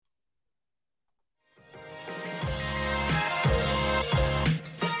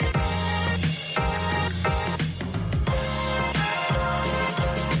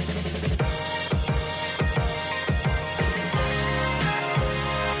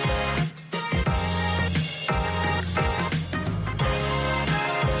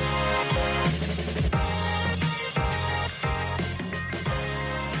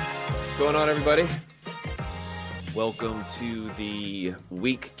going on, everybody? Welcome to the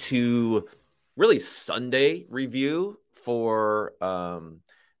week 2, really Sunday review for the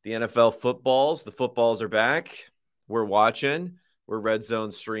NFL footballs. The footballs are back. We're watching. We're Red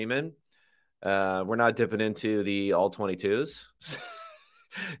Zone streaming. We're not dipping into the all 22s.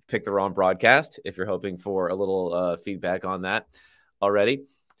 Pick the wrong broadcast if you're hoping for a little feedback on that already.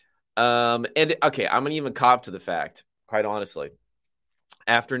 And okay, I'm going to even cop to the fact, quite honestly.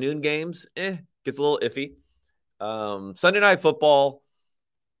 Afternoon games, gets a little iffy. Sunday Night Football,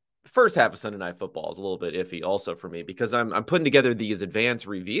 first half of Sunday Night Football is a little bit iffy also for me because I'm putting together these advanced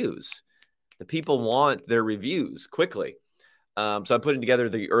reviews. The people want their reviews quickly. So I'm putting together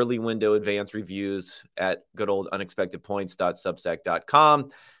the early window advanced reviews at good old unexpectedpoints.substack.com.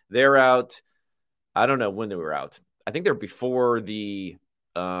 They're out. I don't know when they were out. I think they're before the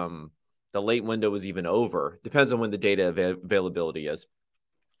late window was even over. Depends on when the data availability is.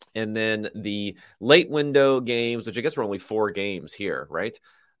 And then the late window games, which I guess were only 4 games here, right?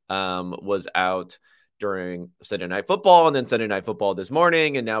 Was out during Sunday Night Football and then Sunday Night Football this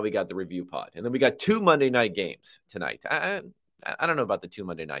morning. And now we got the review pod. And then we got 2 Monday night games tonight. I don't know about the 2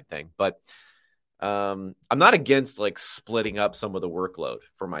 Monday night thing, but I'm not against like splitting up some of the workload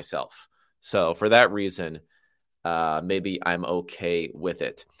for myself. So for that reason, maybe I'm okay with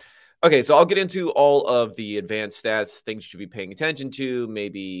it. Okay, so I'll get into all of the advanced stats, things you should be paying attention to,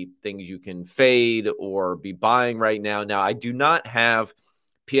 maybe things you can fade or be buying right now. Now, I do not have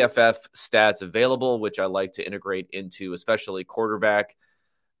PFF stats available, which I like to integrate into especially quarterback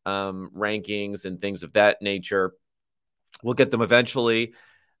rankings and things of that nature. We'll get them eventually.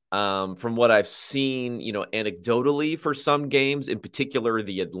 From what I've seen, anecdotally for some games, in particular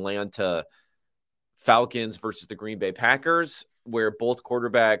the Atlanta Falcons versus the Green Bay Packers, where both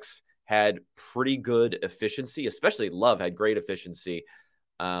quarterbacks had pretty good efficiency, especially Love had great efficiency,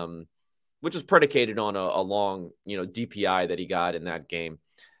 which was predicated on a long, DPI that he got in that game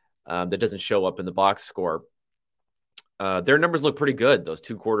that doesn't show up in the box score. Their numbers look pretty good, those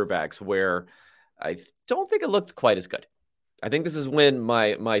 2 quarterbacks, where I don't think it looked quite as good. I think this is when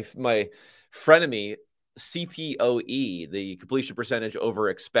my frenemy CPOE, the completion percentage over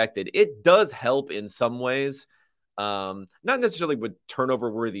expected, it does help in some ways. Not necessarily with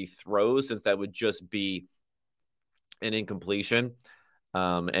turnover-worthy throws, since that would just be an incompletion.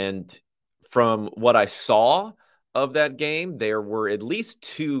 And from what I saw of that game, there were at least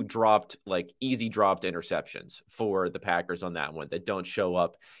 2 easy dropped interceptions for the Packers on that one that don't show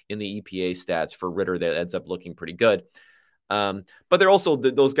up in the EPA stats for Ritter that ends up looking pretty good. But they're also,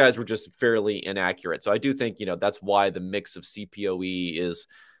 those guys were just fairly inaccurate. So I do think, that's why the mix of CPOE is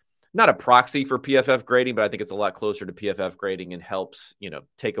not a proxy for PFF grading, but I think it's a lot closer to PFF grading and helps,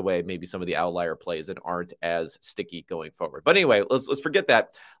 take away maybe some of the outlier plays that aren't as sticky going forward. But anyway, let's forget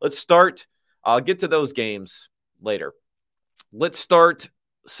that. Let's start. I'll get to those games later. Let's start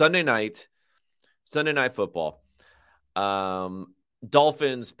Sunday night football.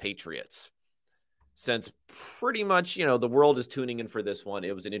 Dolphins, Patriots. Since pretty much, the world is tuning in for this one,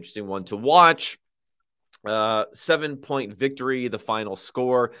 it was an interesting one to watch. 7-point victory, the final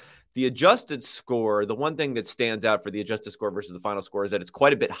score. The adjusted score, the one thing that stands out for the adjusted score versus the final score is that it's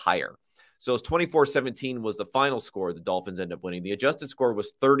quite a bit higher. So it's 24-17 was the final score. The Dolphins end up winning. The adjusted score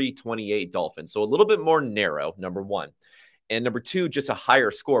was 30-28 Dolphins. So a little bit more narrow, number one. And number two, just a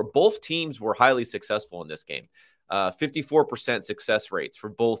higher score. Both teams were highly successful in this game. 54% success rates for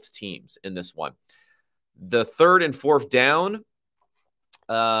both teams in this one. The third and fourth down,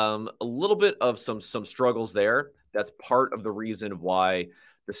 a little bit of some struggles there. That's part of the reason why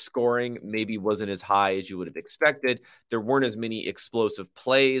the scoring maybe wasn't as high as you would have expected. There weren't as many explosive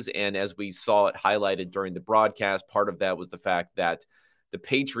plays. And as we saw it highlighted during the broadcast, part of that was the fact that the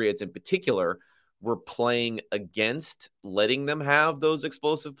Patriots in particular were playing against letting them have those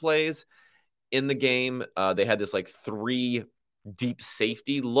explosive plays in the game. They had this 3 deep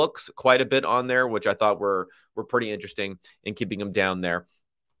safety looks quite a bit on there, which I thought were pretty interesting in keeping them down there.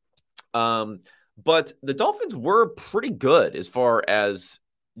 But the Dolphins were pretty good as far as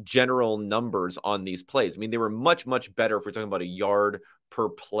general numbers on these plays. I mean, they were much, much better if we're talking about a yard per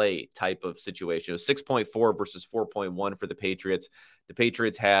play type of situation. It was 6.4 versus 4.1 for the Patriots. The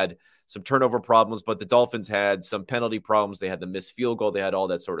Patriots had some turnover problems, but the Dolphins had some penalty problems. They had the missed field goal. They had all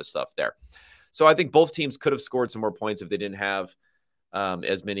that sort of stuff there. So I think both teams could have scored some more points if they didn't have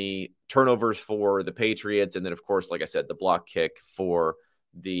as many turnovers for the Patriots. And then, of course, like I said, the block kick for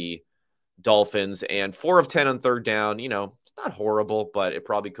the Dolphins. And 4 of 10 on third down, it's not horrible, but it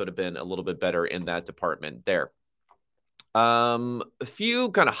probably could have been a little bit better in that department there. A few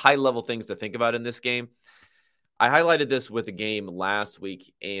kind of high-level things to think about in this game. I highlighted this with a game last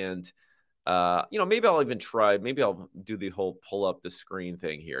week, and Maybe I'll even try. Maybe I'll do the whole pull up the screen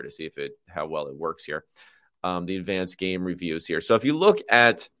thing here to see how well it works here. The advanced game reviews here. So if you look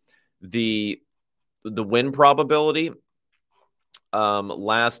at the win probability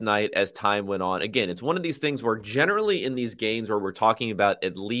last night as time went on, again, it's one of these things where generally in these games where we're talking about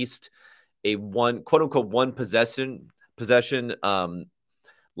at least a one quote unquote one possession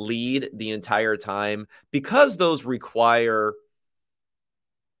lead the entire time, because those require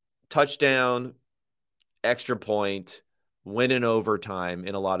touchdown, extra point, win in overtime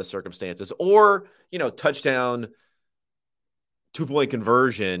in a lot of circumstances, or, touchdown, 2-point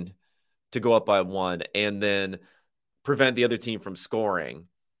conversion to go up by 1 and then prevent the other team from scoring.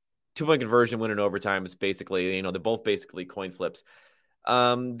 2-point conversion, win in overtime is basically, they're both basically coin flips.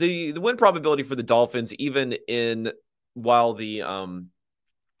 The win probability for the Dolphins, even while the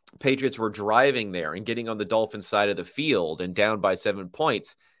Patriots were driving there and getting on the Dolphins side of the field and down by 7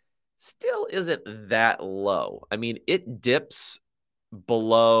 points, still isn't that low. I mean, it dips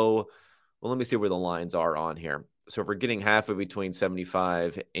below. Well, let me see where the lines are on here. So if we're getting halfway between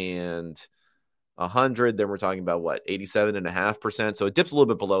 75 and 100, then we're talking about what, 87.5%. So it dips a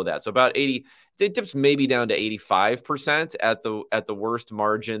little bit below that. So about 80, it dips maybe down to 85% at the worst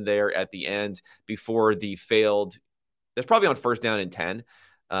margin there at the end before the failed. That's probably on first down and 10.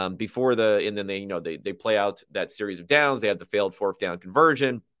 And then they play out that series of downs. They have the failed fourth down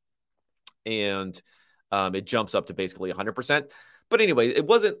conversion, and it jumps up to basically 100%. But anyway, it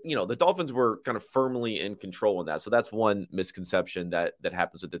wasn't, the Dolphins were kind of firmly in control in that. So that's one misconception that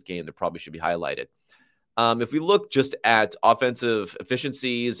happens with this game that probably should be highlighted. If we look just at offensive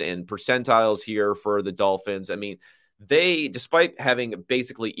efficiencies and percentiles here for the Dolphins, I mean, they, despite having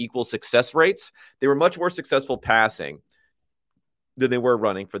basically equal success rates, they were much more successful passing than they were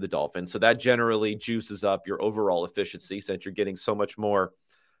running for the Dolphins. So that generally juices up your overall efficiency, since you're getting so much more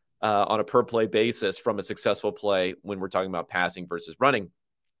on a per play basis from a successful play when we're talking about passing versus running.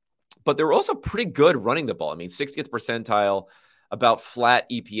 But they were also pretty good running the ball. I mean, 60th percentile, about flat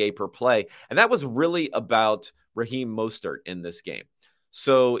EPA per play. And that was really about Raheem Mostert in this game.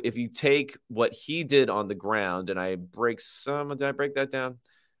 So if you take what he did on the ground, and did I break that down?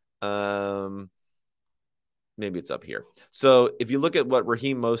 Maybe it's up here. So if you look at what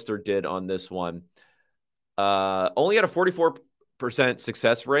Raheem Mostert did on this one, only had a 44%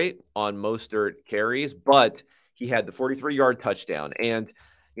 success rate on Mostert carries, but he had the 43-yard touchdown. And,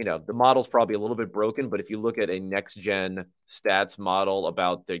 the model's probably a little bit broken, but if you look at a next-gen stats model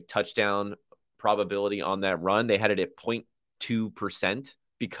about the touchdown probability on that run, they had it at 0.2%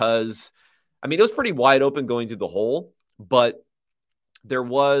 because, it was pretty wide open going through the hole, but there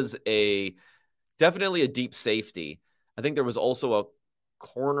was definitely a deep safety. I think there was also a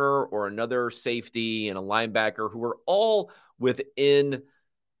corner or another safety and a linebacker who were all within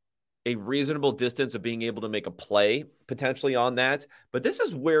a reasonable distance of being able to make a play potentially on that. But this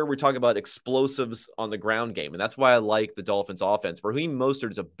is where we're talking about explosives on the ground game. And that's why I like the Dolphins offense. Raheem Mostert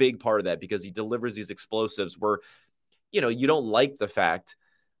is a big part of that because he delivers these explosives where, you don't like the fact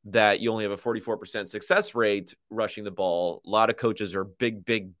that you only have a 44% success rate rushing the ball. A lot of coaches are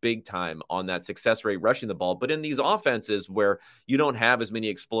big time on that success rate rushing the ball. But in these offenses where you don't have as many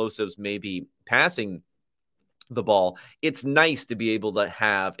explosives, maybe passing the ball, it's nice to be able to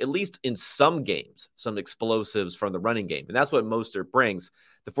have, at least in some games, some explosives from the running game. And that's what Mostert brings.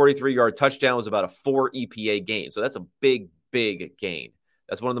 The 43-yard touchdown was about a 4 EPA gain. So that's a big gain.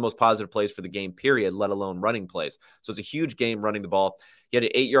 That's one of the most positive plays for the game, period, let alone running plays. So it's a huge game running the ball. He had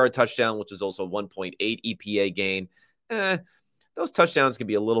an 8-yard touchdown, which was also 1.8 EPA gain. Those touchdowns can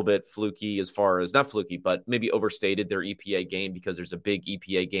be a little bit fluky, as far as, not fluky, but maybe overstated their EPA gain, because there's a big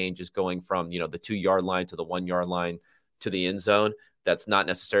EPA gain just going from, the 2-yard line to the 1-yard line to the end zone. That's not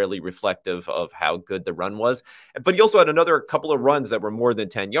necessarily reflective of how good the run was. But he also had another couple of runs that were more than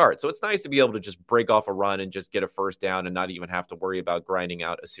 10 yards. So it's nice to be able to just break off a run and just get a first down and not even have to worry about grinding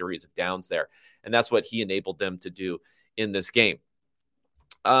out a series of downs there. And that's what he enabled them to do in this game.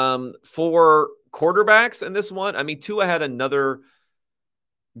 For quarterbacks in this one, Tua had another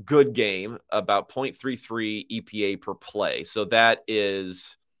good game, about 0.33 EPA per play. So that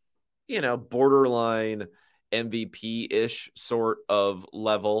is, borderline MVP-ish sort of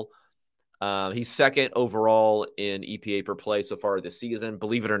level. He's second overall in EPA per play so far this season.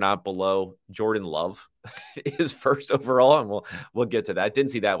 Believe it or not, below Jordan Love is first overall, and we'll get to that.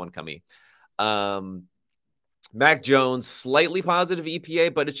 Didn't see that one coming. Mac Jones, slightly positive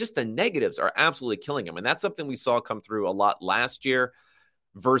EPA, but it's just the negatives are absolutely killing him. And that's something we saw come through a lot last year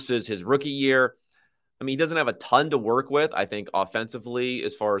versus his rookie year. He doesn't have a ton to work with, I think, offensively,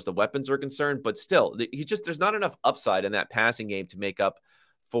 as far as the weapons are concerned, but still, there's not enough upside in that passing game to make up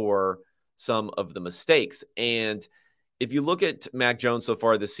for some of the mistakes. And if you look at Mac Jones so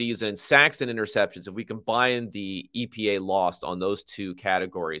far this season, sacks and interceptions, if we combine the EPA lost on those two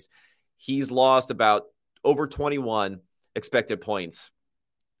categories, he's lost about over 21 expected points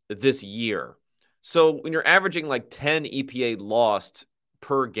this year. So when you're averaging like 10 EPA lost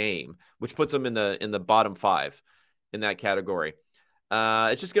per game, which puts him in the bottom 5 in that category,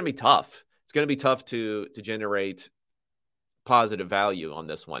 it's just going to be tough. It's going to be tough to generate positive value on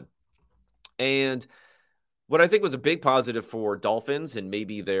this one. And what I think was a big positive for Dolphins and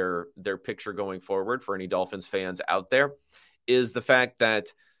maybe their picture going forward for any Dolphins fans out there is the fact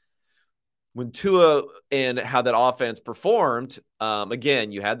that when Tua and how that offense performed,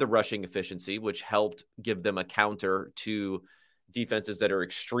 again, you had the rushing efficiency, which helped give them a counter to defenses that are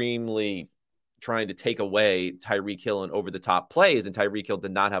extremely trying to take away Tyreek Hill and over-the-top plays, and Tyreek Hill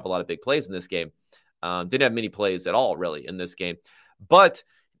did not have a lot of big plays in this game. Didn't have many plays at all, really, in this game. But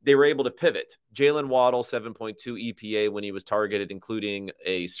they were able to pivot. Jalen Waddle, 7.2 EPA when he was targeted, including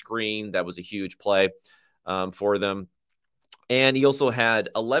a screen. That was a huge play for them. And he also had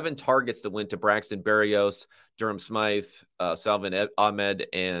 11 targets that went to Braxton Berrios, Durham Smythe, Salvin Ahmed,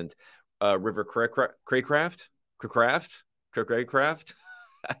 and River Craycraft.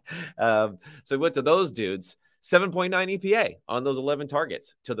 So it went to those dudes. 7.9 EPA on those 11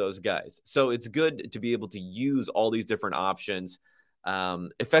 targets to those guys. So it's good to be able to use all these different options,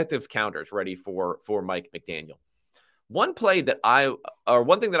 effective counters ready for Mike McDaniel. One thing that I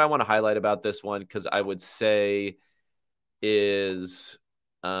want to highlight about this one, because I would say is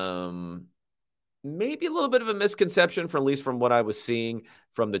maybe a little bit of a misconception, at least from what I was seeing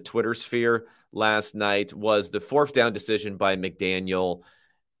from the Twitter sphere last night, was the 4th down decision by McDaniel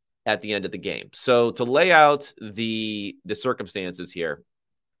at the end of the game. So to lay out the circumstances here,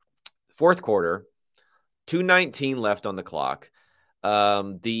 4th quarter, 2:19 left on the clock.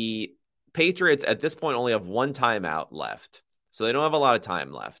 The Patriots at this point only have 1 timeout left, so they don't have a lot of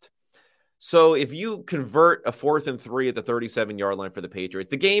time left. So if you convert a 4th and 3 at the 37-yard line for the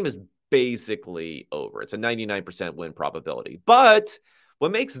Patriots, the game is basically over. It's a 99% win probability. But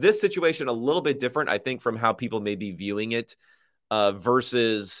what makes this situation a little bit different, I think, from how people may be viewing it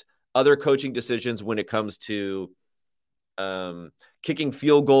versus other coaching decisions when it comes to kicking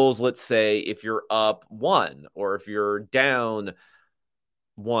field goals, let's say if you're up 1 or if you're down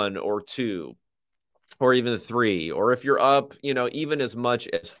 1 or 2 or even 3, or if you're up, even as much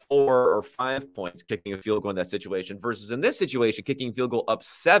as 4 or 5 points kicking a field goal in that situation versus in this situation, kicking a field goal up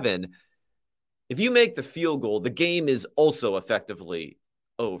 7. If you make the field goal, the game is also effectively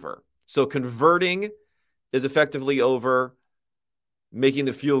over. So converting is effectively over. Making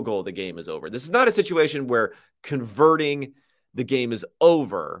the field goal, the game is over. This is not a situation where converting, the game is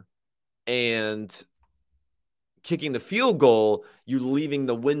over, and kicking the field goal, you're leaving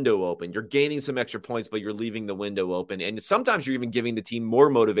the window open. You're gaining some extra points, but you're leaving the window open. And sometimes you're even giving the team more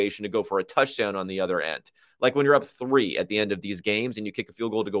motivation to go for a touchdown on the other end. Like when you're up 3 at the end of these games and you kick a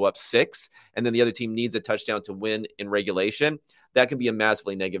field goal to go up 6, and then the other team needs a touchdown to win in regulation, that can be a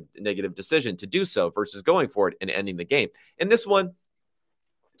massively negative decision to do so versus going for it and ending the game. And this one,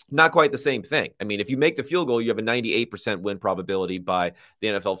 not quite the same thing. I mean, if you make the field goal, you have a 98% win probability by the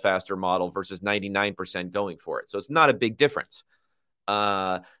NFL Faster model versus 99% going for it. So it's not a big difference.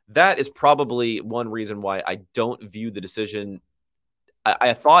 That is probably one reason why I don't view the decision.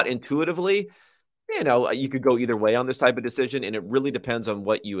 I thought intuitively, you could go either way on this type of decision, and it really depends on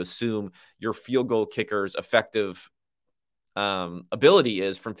what you assume your field goal kicker's effective ability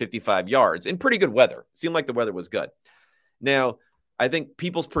is from 55 yards in pretty good weather. It seemed like the weather was good. Now, I think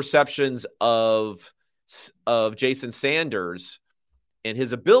people's perceptions of Jason Sanders and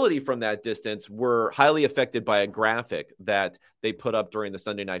his ability from that distance were highly affected by a graphic that they put up during the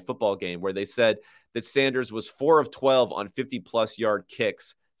Sunday Night Football game, where they said that Sanders was 4 of 12 on 50-plus yard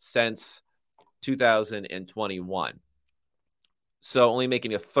kicks since 2021. So only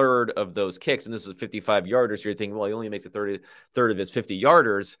making a third of those kicks, and this is a 55-yarder, so you're thinking, well, he only makes a third of his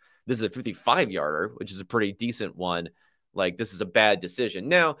 50-yarders. This is a 55-yarder, which is a pretty decent one. Like, this is a bad decision.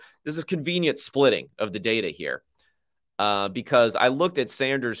 Now, this is convenient splitting of the data here because I looked at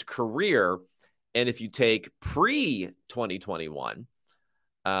Sanders' career, and if you take pre-2021,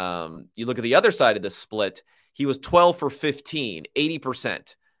 you look at the other side of the split, he was 12 for 15,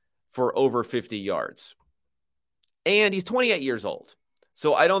 80% for over 50 yards. And he's 28 years old.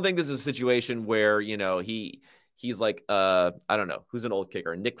 So I don't think this is a situation where, he's like, I don't know, who's an old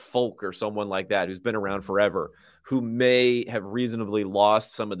kicker, Nick Folk or someone like that, who's been around forever, who may have reasonably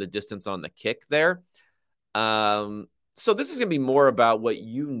lost some of the distance on the kick there. So this is going to be more about what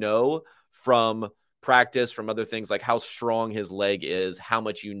from practice, from other things like how strong his leg is, how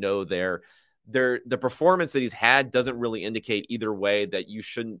much there. The performance that he's had doesn't really indicate either way that you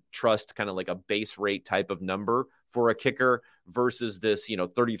shouldn't trust kind of like a base rate type of number for a kicker versus this,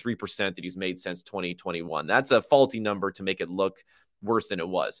 33% that he's made since 2021. That's a faulty number to make it look worse than it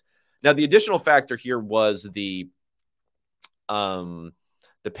was. Now, the additional factor here was the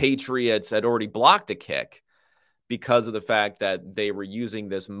Patriots had already blocked a kick because of the fact that they were using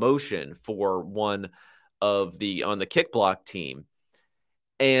this motion for one of on the kick block team.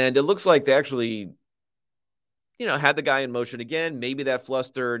 And it looks like they actually, had the guy in motion again. Maybe that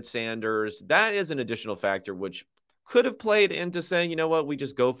flustered Sanders. That is an additional factor, which could have played into saying, you know what, we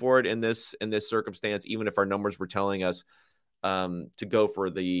just go for it in this circumstance, even if our numbers were telling us to go for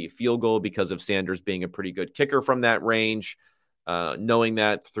the field goal because of Sanders being a pretty good kicker from that range, knowing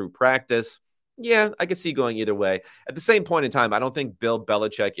that through practice. Yeah, I could see going either way. At the same point in time, I don't think Bill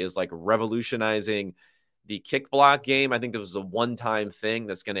Belichick is like revolutionizing the kick block game. I think this was a one-time thing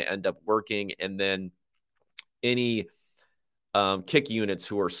that's going to end up working. And then any kick units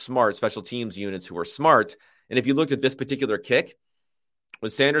who are smart, special teams units who are smart. And if you looked at this particular kick, when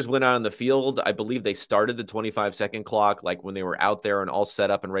Sanders went out on the field, I believe they started the 25-second clock like when they were out there and all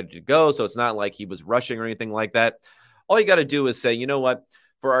set up and ready to go. So it's not like he was rushing or anything like that. All you got to do is say, you know what,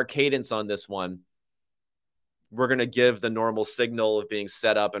 for our cadence on this one, we're going to give the normal signal of being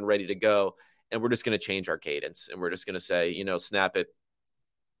set up and ready to go. And we're just going to change our cadence. And we're just going to say, snap it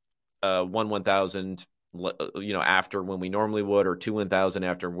 1,000, after when we normally would, or 2,000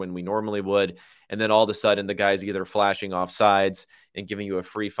 after when we normally would. And then all of a sudden the guy's either flashing off sides and giving you a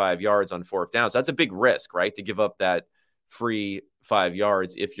free 5 yards on fourth down. So that's a big risk, right? To give up that free 5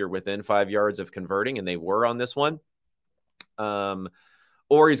 yards if you're within 5 yards of converting, and they were on this one.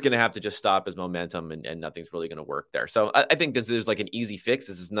 Or he's going to have to just stop his momentum and nothing's really going to work there. So I think this is like an easy fix.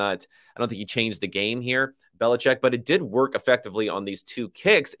 This is not, I don't think he changed the game here, Belichick, but it did work effectively on these two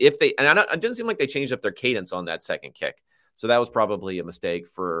kicks. It didn't seem like they changed up their cadence on that second kick. So that was probably a mistake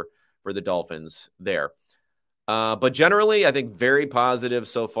for the Dolphins there. But generally, I think very positive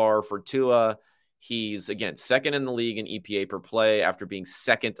so far for Tua. He's, again, second in the league in EPA per play after being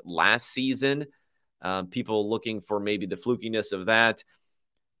second last season. People looking for maybe the flukiness of that.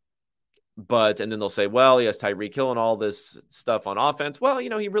 And then they'll say, well, he has Tyreek Hill and all this stuff on offense. Well,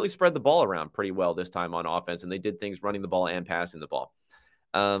 he really spread the ball around pretty well this time on offense, and they did things running the ball and passing the ball.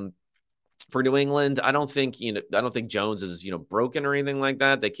 For New England, I don't think Jones is, broken or anything like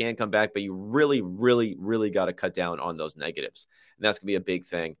that. They can come back, but you really, really, really got to cut down on those negatives. And that's going to be a big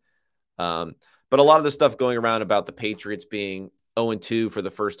thing. But a lot of the stuff going around about the Patriots being 0-2 for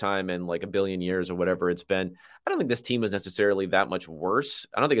the first time in like a billion years or whatever it's been, I don't think this team is necessarily that much worse.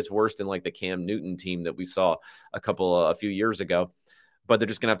 I don't think it's worse than like the Cam Newton team that we saw a few years ago, but they're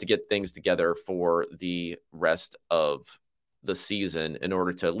just going to have to get things together for the rest of the season in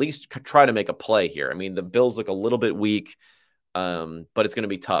order to at least try to make a play here. I mean, the Bills look a little bit weak, but it's going to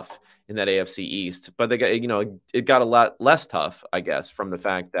be tough in that AFC East, but they got, it got a lot less tough, I guess, from the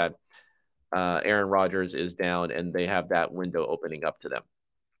fact that Aaron Rodgers is down and they have that window opening up to them.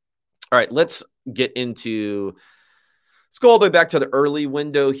 All right, let's go all the way back to the early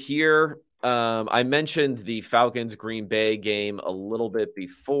window here. I mentioned the Falcons Green Bay game a little bit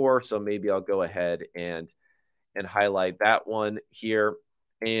before, so maybe I'll go ahead and highlight that one here.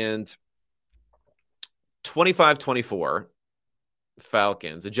 And 25-24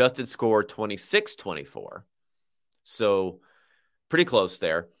 Falcons, adjusted score 26-24. So pretty close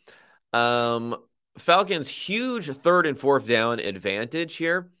there. Falcons huge third and fourth down advantage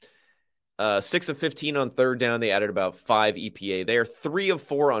here. 6 of 15 on third down. They added about 5 EPA there. 3 of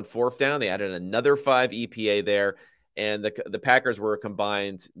 4 on fourth down. They added another 5 EPA there. And the Packers were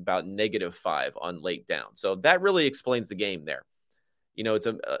combined about -5 on late down. So that really explains the game there.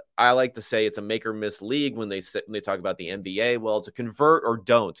 I like to say it's a make or miss league when they talk about the NBA. Well, it's a convert or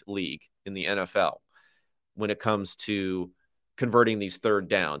don't league in the NFL when it comes to converting these third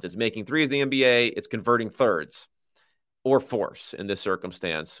downs. It's making threes in the NBA. It's converting thirds or fourths in this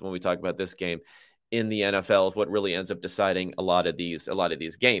circumstance. When we talk about this game in the NFL, is what really ends up deciding a lot of these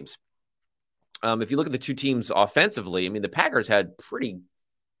games. If you look at the two teams offensively, I mean, the Packers had pretty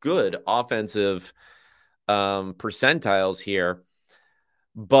good offensive percentiles here.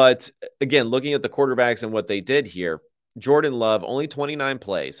 But again, looking at the quarterbacks and what they did here, Jordan Love, only 29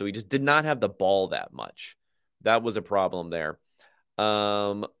 plays. So he just did not have the ball that much. That was a problem there.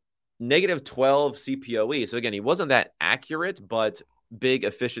 -12 CPOE. So again, he wasn't that accurate, but big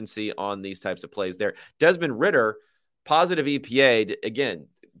efficiency on these types of plays there. Desmond Ridder, positive EPA. Again,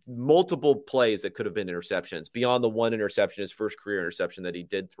 multiple plays that could have been interceptions beyond the one interception, his first career interception that he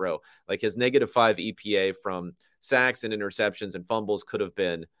did throw. Like his -5 EPA from sacks and interceptions and fumbles could have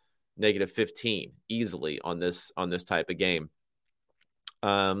been -15 easily on this type of game.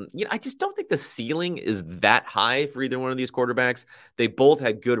 I just don't think the ceiling is that high for either one of these quarterbacks. They both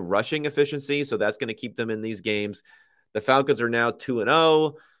had good rushing efficiency, so that's going to keep them in these games. The Falcons are now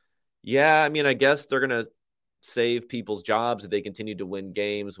 2-0. Yeah, I mean, I guess they're going to save people's jobs if they continue to win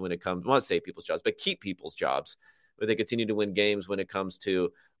games when it comes, well, not save people's jobs, but keep people's jobs if they continue to win games when it comes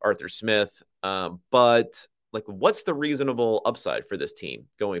to Arthur Smith. But like, what's the reasonable upside for this team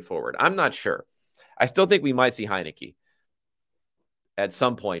going forward? I'm not sure. I still think we might see Heinicke at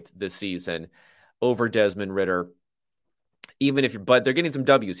some point this season over Desmond Ridder, but they're getting some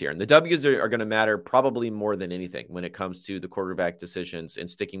W's here. And the W's are going to matter probably more than anything when it comes to the quarterback decisions and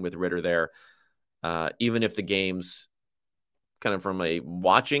sticking with Ridder there. Even if the games kind of from a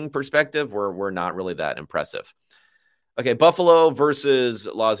watching perspective were not really that impressive. Okay, Buffalo versus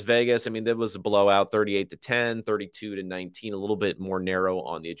Las Vegas. I mean, that was a blowout, 38-10, 32-19, a little bit more narrow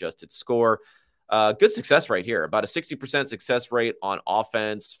on the adjusted score. Good success rate here, about a 60% success rate on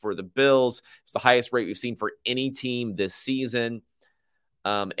offense for the Bills. It's the highest rate we've seen for any team this season.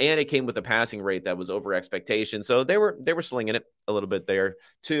 And it came with a passing rate that was over expectation. So they were slinging it a little bit there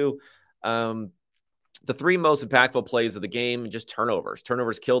too. The three most impactful plays of the game, just turnovers.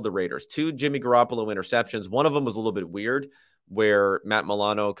 Turnovers killed the Raiders. 2 Jimmy Garoppolo interceptions. One of them was a little bit weird where Matt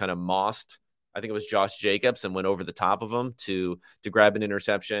Milano kind of mossed, I think it was Josh Jacobs, and went over the top of him to grab an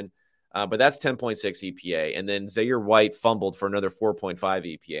interception. But that's 10.6 EPA. And then Zaire White fumbled for another 4.5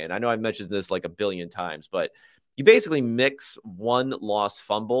 EPA. And I know I've mentioned this like a billion times, but you basically mix one lost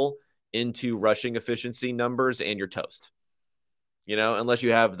fumble into rushing efficiency numbers and you're toast. Unless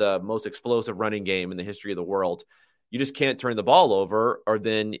you have the most explosive running game in the history of the world, you just can't turn the ball over, or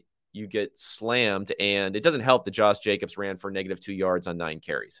then you get slammed. And it doesn't help that Josh Jacobs ran for -2 yards on 9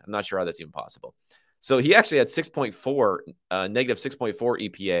 carries. I'm not sure how that's even possible. So he actually had negative 6.4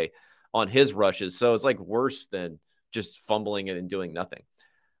 EPA on his rushes. So it's like worse than just fumbling it and doing nothing.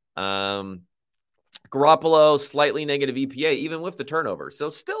 Garoppolo, slightly negative EPA, even with the turnover. So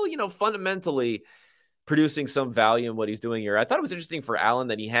still, fundamentally producing some value in what he's doing here. I thought it was interesting for Allen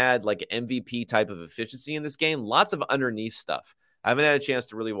that he had like an MVP type of efficiency in this game. Lots of underneath stuff. I haven't had a chance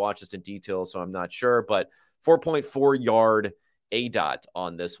to really watch this in detail, so I'm not sure, but 4.4 yard ADOT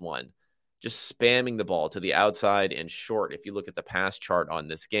on this one. Just spamming the ball to the outside and short. If you look at the pass chart on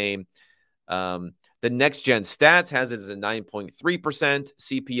this game, the Next Gen Stats has it as a 9.3%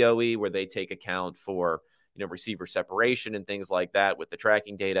 CPOE, where they take account for receiver separation and things like that with the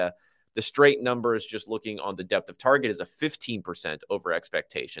tracking data. The straight numbers, just looking on the depth of target, is a 15% over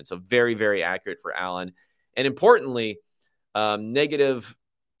expectation. So very, very accurate for Allen. And importantly, only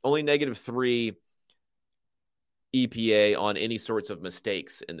 -3 EPA on any sorts of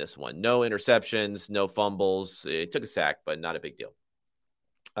mistakes in this one. No interceptions, no fumbles. It took a sack, but not a big deal.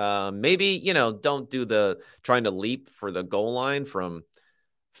 Maybe, don't do the trying to leap for the goal line from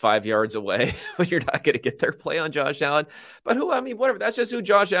 5 yards away when you're not going to get their play on Josh Allen. But whatever. That's just who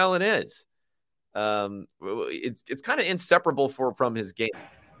Josh Allen is. It's kind of inseparable from his game.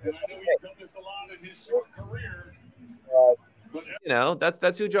 And I know he's done this a lot in his short career.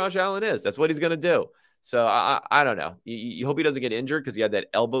 That's who Josh Allen is. That's what he's going to do. So I don't know. You hope he doesn't get injured because he had that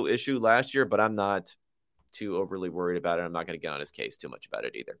elbow issue last year, but I'm not too overly worried about it. I'm not going to get on his case too much about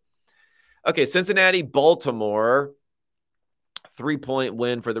it either. Okay, Cincinnati, Baltimore. 3-point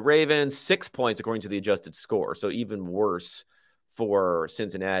win for the Ravens, 6 points according to the adjusted score. So even worse for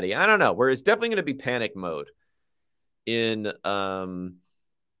Cincinnati. I don't know. Where it's definitely going to be panic mode in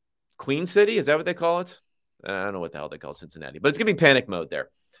Queen City. Is that what they call it? I don't know what the hell they call Cincinnati, but it's going to be panic mode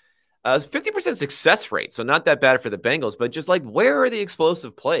there. 50% success rate. So not that bad for the Bengals, but just like, where are the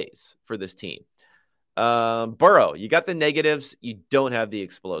explosive plays for this team? Burrow, you got the negatives. You don't have the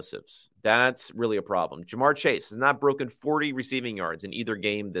explosives. That's really a problem. Jamar Chase has not broken 40 receiving yards in either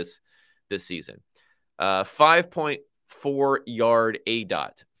game this season. 5.4 yard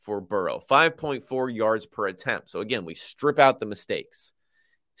ADOT for Burrow. 5.4 yards per attempt. So again, we strip out the mistakes.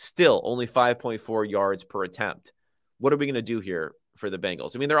 Still only 5.4 yards per attempt. What are we going to do here for the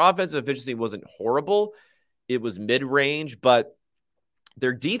Bengals? I mean, their offensive efficiency wasn't horrible. It was mid-range, but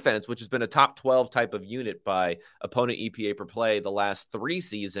their defense, which has been a top 12 type of unit by opponent EPA per play the last 3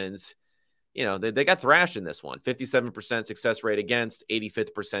 seasons, they got thrashed in this one. 57% success rate against,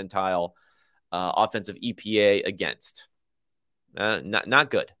 85th percentile offensive EPA against.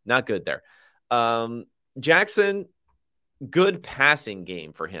 Not good. Not good there. Jackson, good passing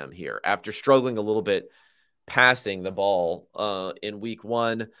game for him here after struggling a little bit passing the ball in week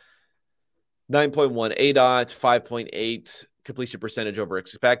 1. 9.1 ADOT, 5.8 completion percentage over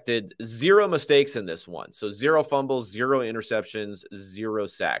expected, 0 mistakes in this one. So 0 fumbles, 0 interceptions, 0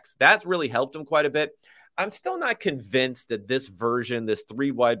 sacks. That's really helped him quite a bit. I'm still not convinced that this version, this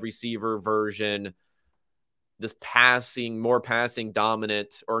 3 wide receiver version, this more passing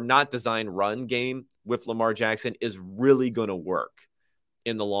dominant or not designed run game with Lamar Jackson is really going to work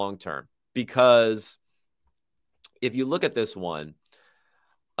in the long term. Because if you look at this one,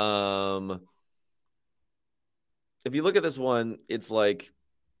 it's like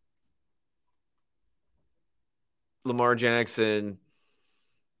Lamar Jackson,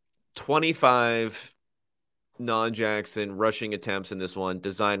 25 non-Jackson rushing attempts in this one,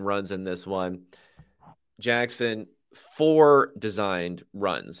 design runs in this one. Jackson, 4 designed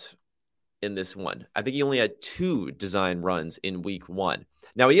runs in this one. I think he only had 2 design runs in week 1.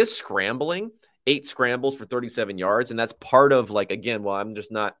 Now he is scrambling, 8 scrambles for 37 yards. And that's part of I'm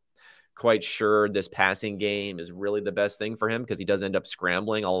just not quite sure this passing game is really the best thing for him because he does end up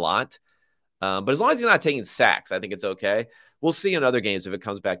scrambling a lot. But as long as he's not taking sacks, I think it's okay. We'll see in other games if it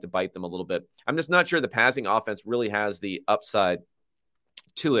comes back to bite them a little bit. I'm just not sure the passing offense really has the upside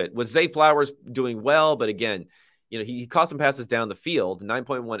to it. With Zay Flowers doing well, but again, he caught some passes down the field,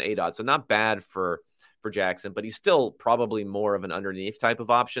 9.1 ADOT, so not bad for Jackson, but he's still probably more of an underneath type of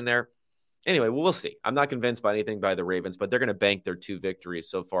option there. Anyway, we'll see. I'm not convinced by anything by the Ravens, but they're going to bank their 2 victories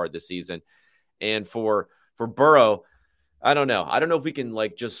so far this season. And for Burrow, I don't know. I don't know if we can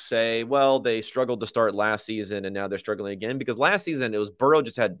just say, well, they struggled to start last season and now they're struggling again, because last season it was Burrow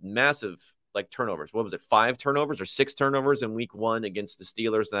just had massive turnovers. What was it? 5 turnovers or 6 turnovers in week 1 against the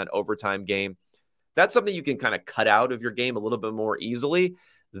Steelers in that overtime game. That's something you can kind of cut out of your game a little bit more easily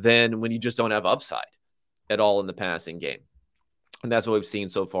than when you just don't have upside at all in the passing game. And that's what we've seen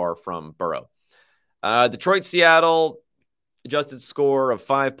so far from Burrow. Detroit, Seattle, adjusted score of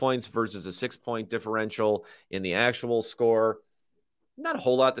 5 points versus a 6-point differential in the actual score. Not a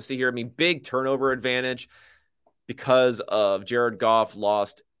whole lot to see here. I mean, big turnover advantage because of Jared Goff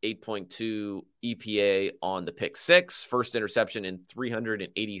lost 8.2 EPA on the pick 6, first interception in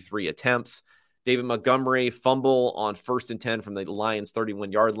 383 attempts. David Montgomery, fumble on 1st and 10 from the Lions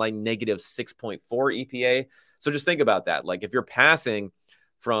 31-yard line, negative 6.4 EPA. So just think about that. If you're passing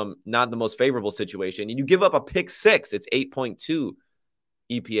from not the most favorable situation and you give up a pick 6, it's 8.2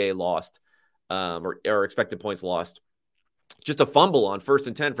 EPA lost, or expected points lost. Just a fumble on 1st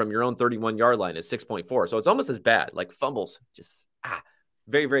and 10 from your own 31-yard line is 6.4. So it's almost as bad. Fumbles, just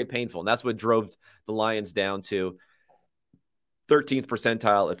very, very painful. And that's what drove the Lions down to 13th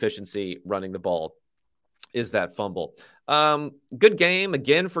percentile efficiency running the ball, is that fumble. Good game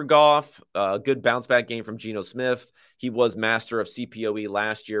again for Goff. Good bounce back game from Geno Smith. He was master of CPOE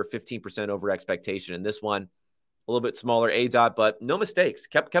last year, 15% over expectation in this one. A little bit smaller ADOT, but no mistakes.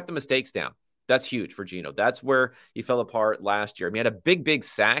 Kept the mistakes down. That's huge for Geno. That's where he fell apart last year. I mean, he had a big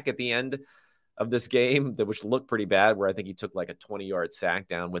sack at the end of this game, which looked pretty bad, where I think he took a 20-yard sack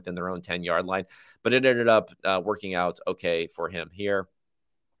down within their own 10-yard line, but it ended up working out okay for him here.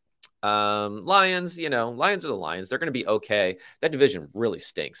 Lions, Lions are the Lions. They're going to be okay. That division really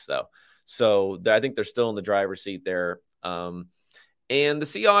stinks, though. So I think they're still in the driver's seat there. And the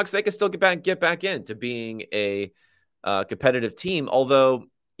Seahawks, they can still get back into being a competitive team, although,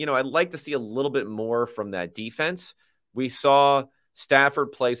 I'd like to see a little bit more from that defense. We saw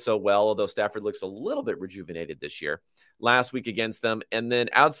Stafford play so well, although Stafford looks a little bit rejuvenated this year last week against them. And then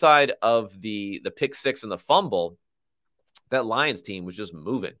outside of the pick 6 and the fumble, that Lions team was just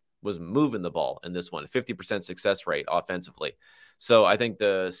moving the ball in this one, 50% success rate offensively. So I think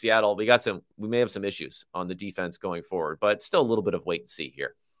the Seattle, we may have some issues on the defense going forward, but still a little bit of wait and see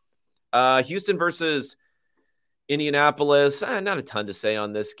here. Houston versus Indianapolis, not a ton to say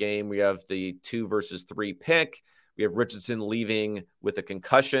on this game. We have the 2 versus 3 pick. We have Richardson leaving with a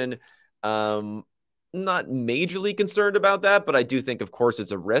concussion. Not majorly concerned about that, but I do think, of course,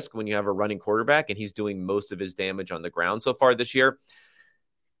 it's a risk when you have a running quarterback and he's doing most of his damage on the ground so far this year.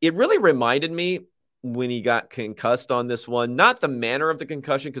 It really reminded me when he got concussed on this one, not the manner of the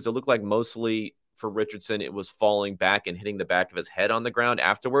concussion, because it looked like mostly for Richardson, it was falling back and hitting the back of his head on the ground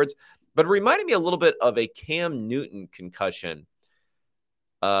afterwards, but it reminded me a little bit of a Cam Newton concussion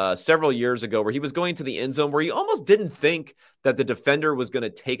several years ago, where he was going to the end zone, where he almost didn't think that the defender was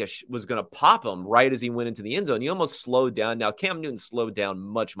going to pop him right as he went into the end zone. He almost slowed down. Now, Cam Newton slowed down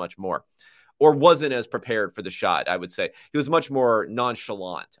much, much more, or wasn't as prepared for the shot, I would say. He was much more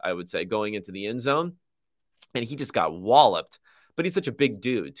nonchalant, I would say, going into the end zone, and he just got walloped but he's such a big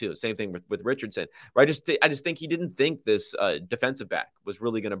dude too. Same thing with Richardson. Where I just think he didn't think this defensive back was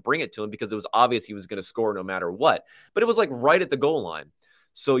really going to bring it to him because it was obvious he was going to score no matter what. But it was like right at the goal line.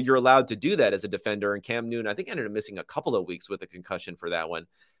 So you're allowed to do that as a defender. And Cam Newton, I think, ended up missing a couple of weeks with a concussion for that one.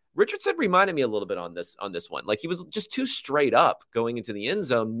 Richardson reminded me a little bit on this one. Like he was just too straight up going into the end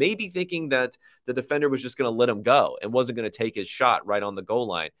zone, maybe thinking that the defender was just going to let him go and wasn't going to take his shot right on the goal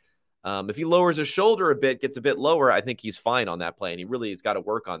line. If he lowers his shoulder a bit, gets a bit lower, I think he's fine on that play. And he really has got to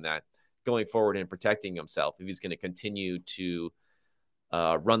work on that going forward and protecting himself if he's going to continue to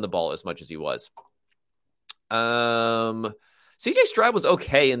run the ball as much as he was. CJ Stroud was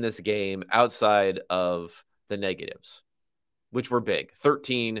okay in this game outside of the negatives, which were big.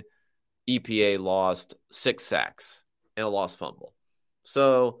 13 EPA lost, 6 sacks, and a lost fumble.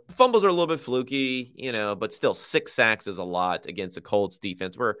 So fumbles are a little bit fluky, but still 6 sacks is a lot against the Colts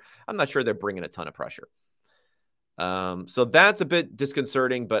defense where I'm not sure they're bringing a ton of pressure. So that's a bit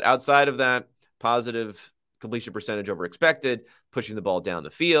disconcerting, but outside of that, positive completion percentage over expected, pushing the ball down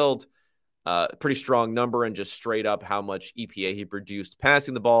the field, pretty strong number and just straight up how much EPA he produced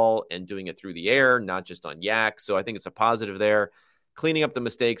passing the ball and doing it through the air, not just on yak. So I think it's a positive there. Cleaning up the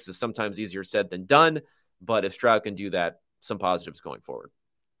mistakes is sometimes easier said than done, but if Stroud can do that, some positives going forward.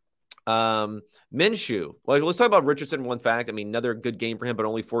 Minshew. Well, let's talk about Richardson. One fact, another good game for him, but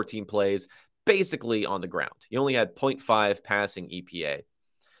only 14 plays, basically on the ground. He only had 0.5 passing EPA,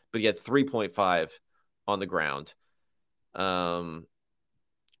 but he had 3.5 on the ground. And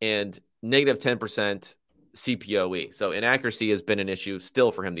negative 10% CPOE. So inaccuracy has been an issue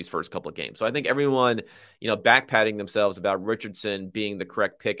still for him these first couple of games. So I think everyone, back-patting themselves about Richardson being the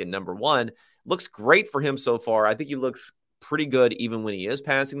correct pick in number 1 looks great for him so far. I think he looks pretty good even when he is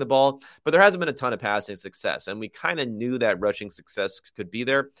passing the ball, but there hasn't been a ton of passing success. And we kind of knew that rushing success could be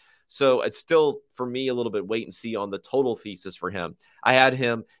there. So it's still, for me, a little bit wait and see on the total thesis for him. I had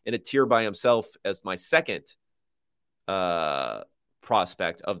him in a tier by himself as my second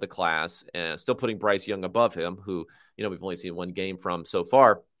prospect of the class, and still putting Bryce Young above him, who, we've only seen one game from so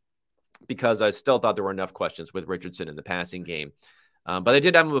far, because I still thought there were enough questions with Richardson in the passing game. But I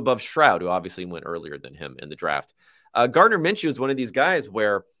did have him above Stroud, who obviously went earlier than him in the draft. Gardner Minshew is one of these guys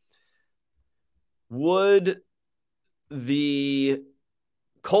where would the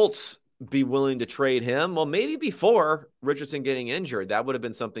Colts be willing to trade him? Well, maybe before Richardson getting injured, that would have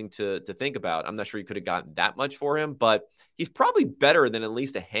been something to think about. I'm not sure he could have gotten that much for him, but he's probably better than at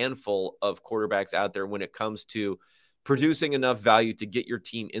least a handful of quarterbacks out there when it comes to producing enough value to get your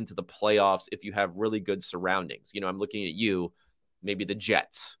team into the playoffs if you have really good surroundings. I'm looking at you, maybe the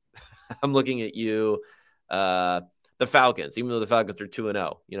Jets. I'm looking at you, the Falcons, even though the Falcons are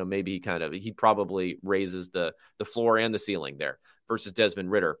 2-0, maybe he probably raises the floor and the ceiling there versus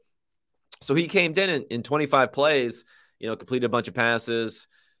Desmond Ridder. So he came in 25 plays, completed a bunch of passes,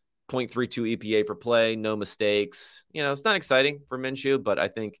 0.32 EPA per play, no mistakes. It's not exciting for Minshew, but I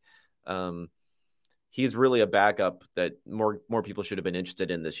think he's really a backup that more people should have been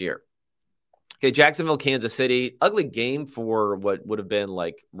interested in this year. Okay, Jacksonville, Kansas City. Ugly game for what would have been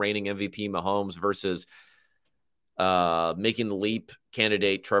like reigning MVP Mahomes versus making the leap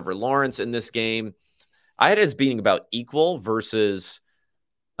candidate Trevor Lawrence in this game. I had it as being about equal versus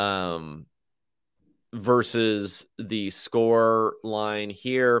the score line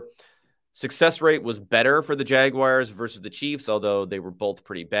here. Success rate was better for the Jaguars versus the Chiefs, although they were both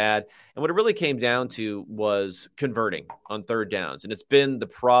pretty bad. And what it really came down to was converting on third downs. And it's been the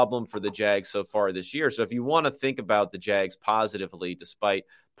problem for the Jags so far this year. So if you want to think about the Jags positively, despite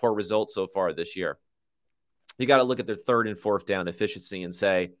poor results so far this year, you got to look at their third and fourth down efficiency and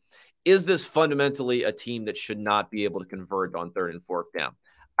say, is this fundamentally a team that should not be able to convert on third and fourth down?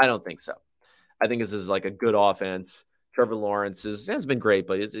 I don't think so. I think this is like a good offense. Trevor Lawrence has been great,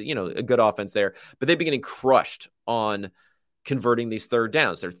 but it's, a good offense there. But they've been getting crushed on converting these third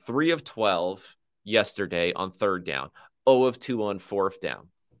downs. They're 3 of 12 yesterday on third down, 0 of 2 on fourth down.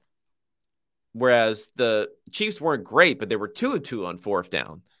 Whereas the Chiefs weren't great, but they were 2 of 2 on fourth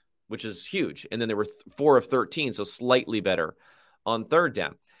down, which is huge. And then they were 4 of 13, so slightly better on third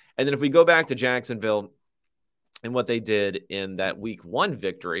down. And then if we go back to Jacksonville and what they did in that week 1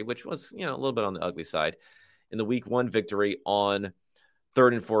 victory, which was, a little bit on the ugly side, in the week 1 victory on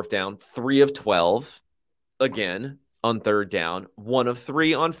third and fourth down, 3 of 12, again, on third down, 1 of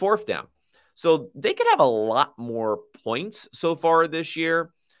 3 on fourth down. So they could have a lot more points so far this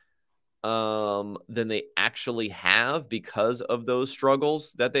year than they actually have because of those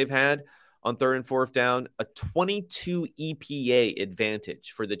struggles that they've had on third and fourth down. A 22 EPA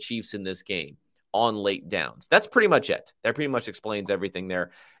advantage for the Chiefs in this game on late downs. That's pretty much it. That pretty much explains everything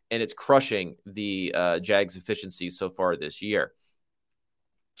there. and it's crushing the Jags efficiency so far this year.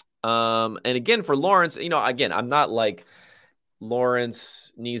 And again, for Lawrence, again, I'm not like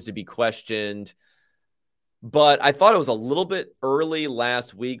Lawrence needs to be questioned, but I thought it was a little bit early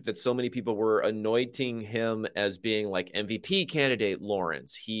last week that so many people were anointing him as being like MVP candidate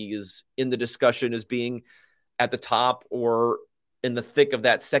Lawrence. He is in the discussion as being at the top or in the thick of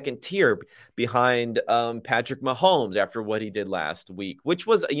that second tier behind Patrick Mahomes after what he did last week, which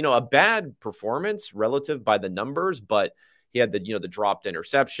was, a bad performance relative by the numbers, but he had the dropped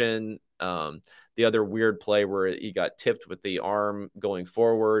interception, the other weird play where he got tipped with the arm going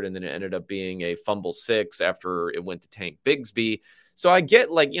forward, and then it ended up being a fumble 6 after it went to Tank Bigsby. So I get,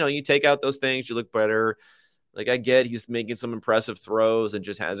 you take out those things, you look better. I get he's making some impressive throws and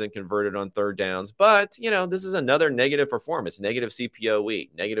just hasn't converted on third downs. But, this is another negative performance, negative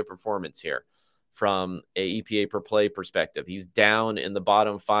CPOE, negative performance here from a EPA per play perspective. He's down in the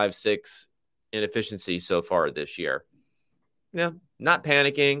bottom 5-6 in efficiency so far this year. Yeah, not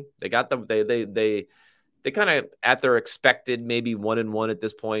panicking. They got they kind of at their expected maybe 1-1 at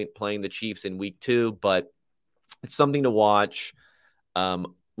this point, playing the Chiefs in week 2, but it's something to watch.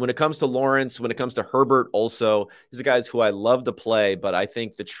 When it comes to Lawrence, when it comes to Herbert, also, these are guys who I love to play, but I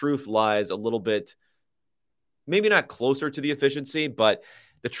think the truth lies a little bit, maybe not closer to the efficiency, but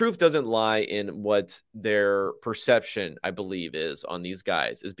the truth doesn't lie in what their perception, I believe, is on these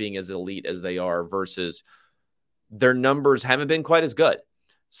guys as being as elite as they are versus their numbers haven't been quite as good.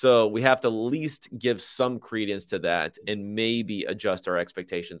 So we have to at least give some credence to that and maybe adjust our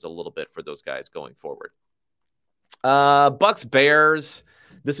expectations a little bit for those guys going forward. Bucks Bears.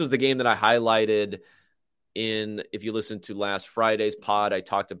 This was the game that I highlighted if you listen to last Friday's pod, I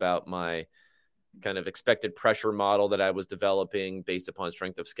talked about my kind of expected pressure model that I was developing based upon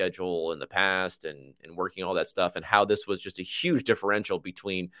strength of schedule in the past and working all that stuff, and how this was just a huge differential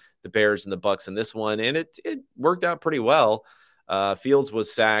between the Bears and the Bucks in this one. And it worked out pretty well. Fields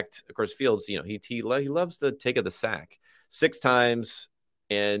was sacked. Of course, Fields, he loves the take of the sack 6 times.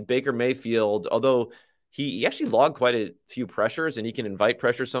 And Baker Mayfield, although he actually logged quite a few pressures and he can invite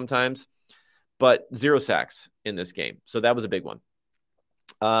pressure sometimes, but 0 sacks in this game. So that was a big one.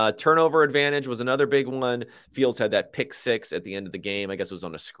 Turnover advantage was another big one. Fields had that pick 6 at the end of the game. I guess it was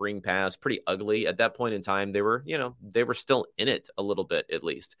on a screen pass, pretty ugly at that point in time. They were still in it a little bit, at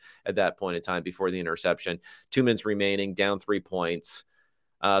least at that point in time before the interception. 2 minutes remaining, down 3 points.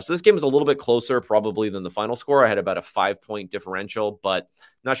 So this game was a little bit closer probably than the final score. I had about a 5-point differential, but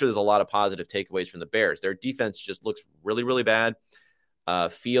not sure there's a lot of positive takeaways from the Bears. Their defense just looks really, really bad.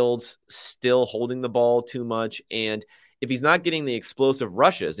 Fields still holding the ball too much. And if he's not getting the explosive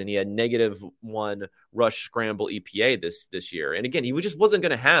rushes, and he had -1 rush scramble EPA this year, and again, he just wasn't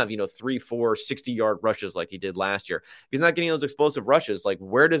going to have 3, 4, 60-yard rushes like he did last year. If he's not getting those explosive rushes,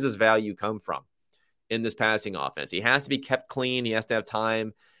 where does his value come from in this passing offense? He has to be kept clean. He has to have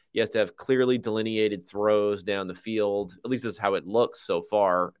time. He has to have clearly delineated throws down the field. At least this is how it looks so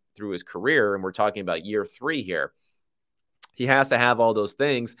far through his career, and we're talking about year 3 here. He has to have all those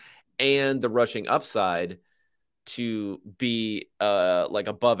things and the rushing upside to be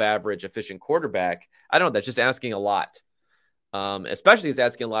above average efficient quarterback. I don't know. That's just asking a lot. Especially it's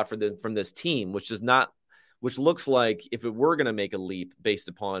asking a lot from this team, which looks like if it were going to make a leap based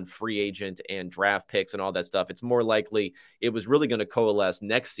upon free agent and draft picks and all that stuff, it's more likely it was really going to coalesce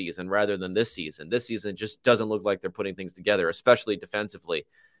next season rather than this season. This season just doesn't look like they're putting things together, especially defensively.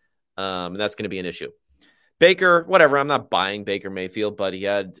 And that's going to be an issue. Baker, whatever. I'm not buying Baker Mayfield, but he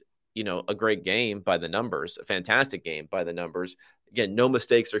had a great game by the numbers, a fantastic game by the numbers. Again, no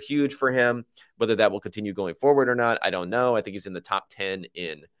mistakes are huge for him. Whether that will continue going forward or not, I don't know. I think he's in the top 10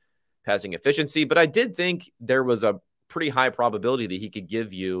 in passing efficiency, but I did think there was a pretty high probability that he could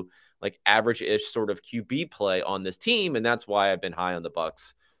give you average-ish sort of QB play on this team, and that's why I've been high on the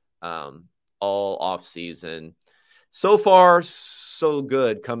Bucks all offseason. So far, so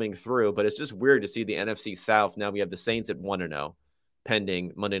good coming through, but it's just weird to see the NFC South. Now we have the Saints at 1-0.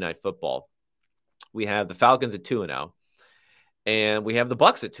 Pending Monday Night Football. We have the Falcons at 2-0, and we have the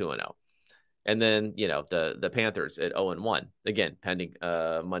Bucks at 2-0, and then the Panthers at 0-1. Again, pending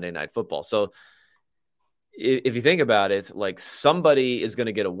Monday Night Football. So if you think about it, somebody is going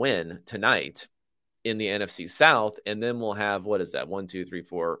to get a win tonight in the NFC South, and then we'll have 1, 2, 3,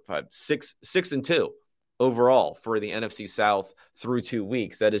 4, 5, 6-2 overall for the NFC South through 2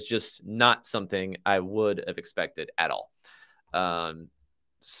 weeks. That is just not something I would have expected at all.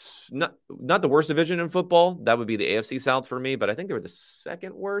 Not the worst division in football. That would be the AFC South for me, but I think they were the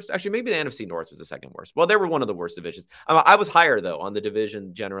second worst. Actually, maybe the NFC North was the second worst. Well, they were one of the worst divisions. I was higher though on the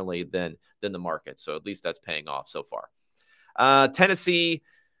division generally than the market, so at least that's paying off so far. Tennessee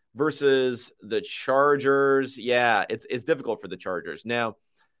versus the Chargers. Yeah, it's difficult for the Chargers. Now,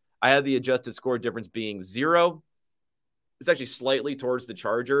 I had the adjusted score difference being 0. It's actually slightly towards the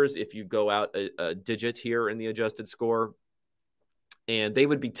Chargers if you go out a digit here in the adjusted score. And they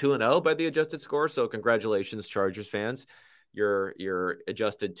would be 2-0 by the adjusted score. So congratulations, Chargers fans. You're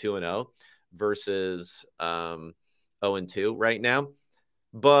adjusted 2-0 versus 0-2 right now.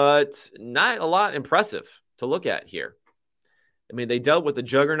 But not a lot impressive to look at here. I mean, they dealt with the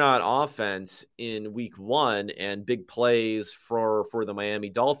juggernaut offense in week 1 and big plays for the Miami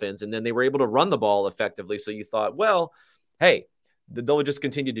Dolphins, and then they were able to run the ball effectively. So you thought, well, hey, they'll just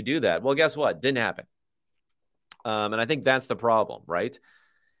continue to do that. Well, guess what? Didn't happen. And I think that's the problem, right?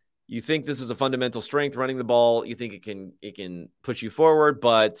 You think this is a fundamental strength, running the ball. You think it can push you forward,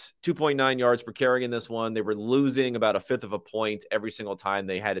 but 2.9 yards per carry in this one. They were losing about 1/5 of a point every single time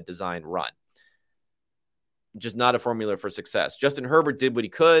they had a designed run. Just not a formula for success. Justin Herbert did what he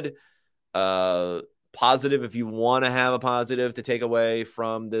could. Positive, if you want to have a positive to take away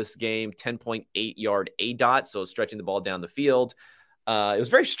from this game, 10.8 yard ADOT, so stretching the ball down the field. It was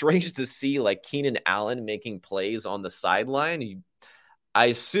very strange to see like Keenan Allen making plays on the sideline. I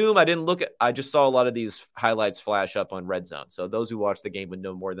assume I just saw a lot of these highlights flash up on Red Zone. So those who watched the game would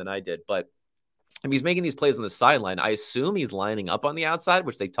know more than I did. But if he's making these plays on the sideline, I assume he's lining up on the outside,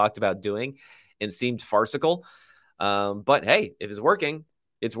 which they talked about doing and seemed farcical. But hey, if it's working,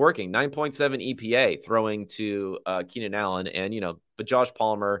 it's working. 9.7 EPA throwing to Keenan Allen. And, but Josh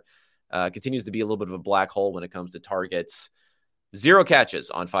Palmer continues to be a little bit of a black hole when it comes to targets. 0 catches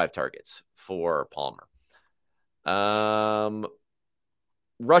on 5 targets for Palmer.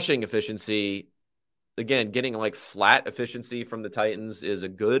 Rushing efficiency, again, getting like flat efficiency from the Titans is a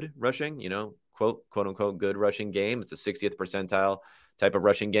good rushing, quote unquote, good rushing game. It's a 60th percentile type of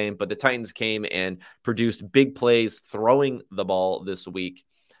rushing game, but the Titans came and produced big plays throwing the ball this week.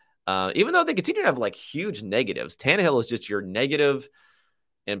 Even though they continue to have like huge negatives, Tannehill is just your negative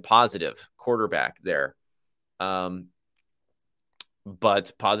and positive quarterback there.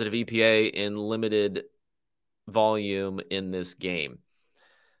 But positive EPA in limited volume in this game.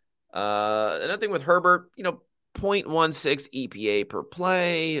 Another thing with Herbert, 0.16 EPA per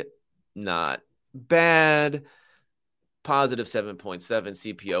play, not bad. Positive 7.7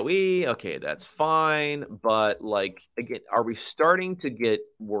 CPOE. Okay, that's fine. But again, are we starting to get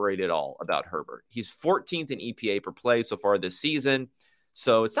worried at all about Herbert? He's 14th in EPA per play so far this season.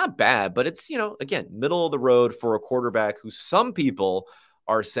 So it's not bad, but it's, again, middle of the road for a quarterback who some people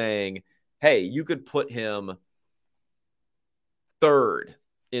are saying, hey, you could put him 3rd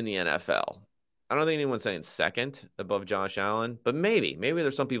in the NFL. I don't think anyone's saying 2nd above Josh Allen, but maybe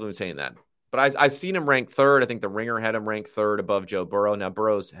there's some people who are saying that. But I've seen him ranked 3rd. I think the Ringer had him ranked 3rd above Joe Burrow. Now,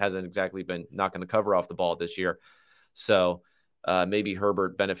 Burrows hasn't exactly been knocking the cover off the ball this year. So maybe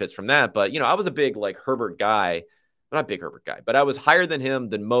Herbert benefits from that. But, I was a big Herbert guy. Not a big Herbert guy, but I was higher than him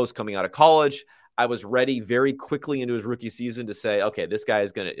than most coming out of college. I was ready very quickly into his rookie season to say, okay, this guy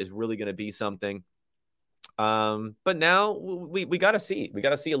is really going to be something. But now we got to see. We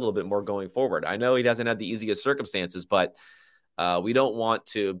got to see a little bit more going forward. I know he doesn't have the easiest circumstances, but we don't want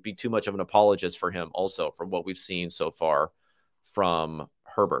to be too much of an apologist for him also from what we've seen so far from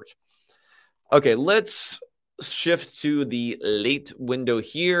Herbert. Okay, let's shift to the late window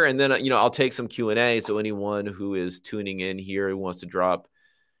here. And then, I'll take some Q&A. So anyone who is tuning in here who wants to drop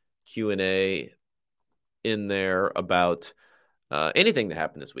Q&A in there about anything that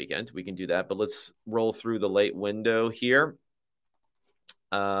happened this weekend, we can do that. But let's roll through the late window here.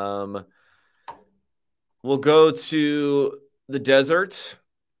 We'll go to the desert.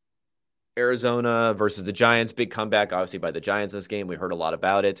 Arizona versus the Giants. Big comeback, obviously, by the Giants in this game. We heard a lot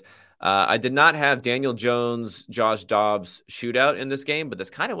about it. I did not have Daniel Jones, Josh Dobbs shootout in this game, but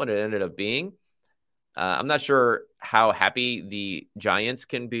that's kind of what it ended up being. I'm not sure how happy the Giants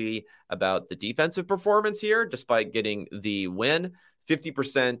can be about the defensive performance here, despite getting the win.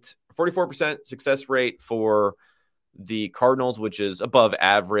 44% success rate for the Cardinals, which is above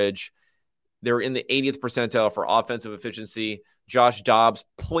average. They were in the 80th percentile for offensive efficiency. Josh Dobbs,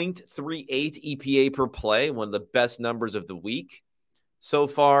 0.38 EPA per play, one of the best numbers of the week so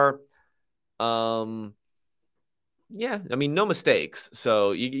far. Yeah, I mean, no mistakes.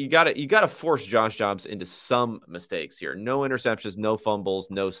 So you gotta force Josh Dobbs into some mistakes here. No interceptions, no fumbles,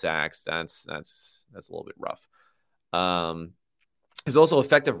 no sacks. That's a little bit rough. He's also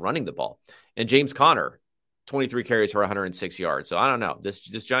effective running the ball. And James Conner, 23 carries for 106 yards. So I don't know. This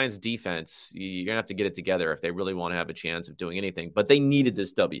Giants defense, you're gonna have to get it together if they really want to have a chance of doing anything. But they needed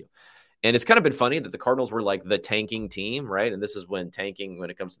this W. And it's kind of been funny that the Cardinals were like the tanking team, right? And this is when tanking, when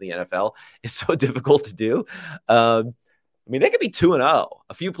it comes to the NFL, is so difficult to do. I mean, they could be 2-0.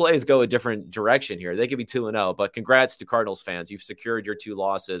 A few plays go a different direction here. They could be 2-0, but congrats to Cardinals fans. You've secured your 2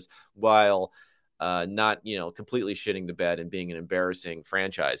 losses while not, completely shitting the bed and being an embarrassing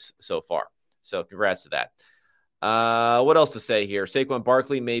franchise so far. So congrats to that. What else to say here? Saquon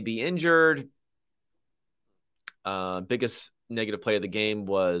Barkley may be injured. Biggest negative play of the game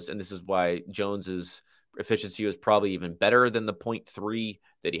was, and this is why Jones's efficiency was probably even better than the 0.3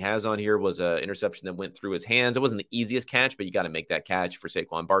 that he has on here, was an interception that went through his hands. It wasn't the easiest catch, but you got to make that catch for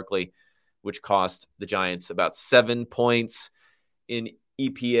Saquon Barkley, which cost the Giants about 7 points in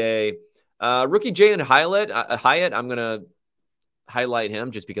EPA. Rookie Jalen Hyatt, I'm going to highlight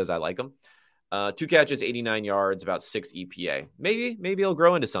him just because I like him. 2 catches, 89 yards, about 6 EPA. Maybe he'll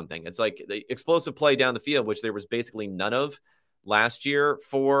grow into something. It's like the explosive play down the field, which there was basically none of last year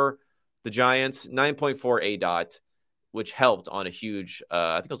for the Giants. 9.4 ADOT, which helped on a huge,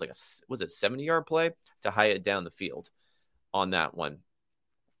 I think it was like was it 70-yard play to Hyatt down the field on that one.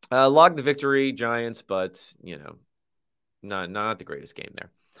 Logged the victory, Giants, but, not the greatest game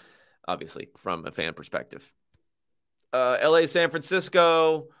there, obviously, from a fan perspective. LA, San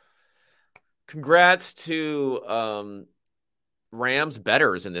Francisco. Congrats to Rams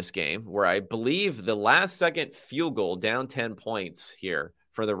bettors in this game, where I believe the last second field goal down 10 points here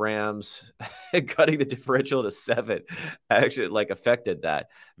for the Rams, cutting the differential to 7, actually affected that.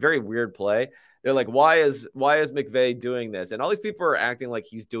 Very weird play. They're like, why is McVay doing this? And all these people are acting like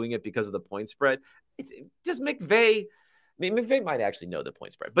he's doing it because of the point spread. Does McVay? McVay might actually know the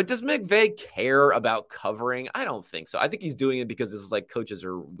point spread, but does McVay care about covering? I don't think so. I think he's doing it because this is coaches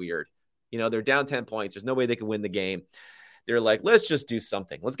are weird. They're down 10 points. There's no way they can win the game. They're like, let's just do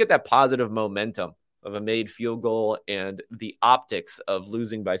something. Let's get that positive momentum of a made field goal and the optics of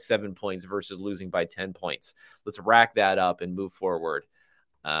losing by 7 points versus losing by 10 points. Let's rack that up and move forward.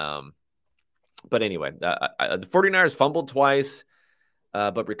 But anyway, the 49ers fumbled twice,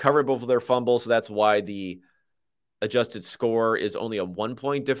 but recovered both of their fumbles. So that's why the adjusted score is only a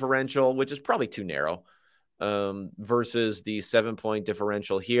 1-point differential, which is probably too narrow, versus the 7-point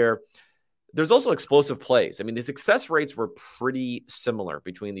differential here. There's also explosive plays. I mean, the success rates were pretty similar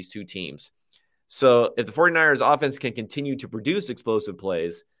between these two teams. So if the 49ers offense can continue to produce explosive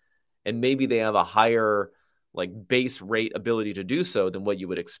plays, and maybe they have a higher base rate ability to do so than what you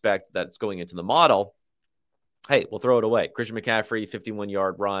would expect that's going into the model, hey, we'll throw it away. Christian McCaffrey,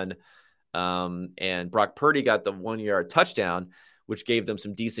 51-yard run. And Brock Purdy got the 1-yard touchdown, which gave them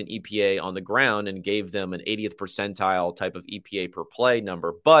some decent EPA on the ground and gave them an 80th percentile type of EPA per play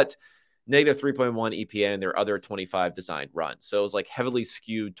number, but negative 3.1 EPA in their other 25 designed runs. So it was heavily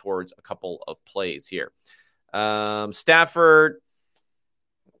skewed towards a couple of plays here. Stafford,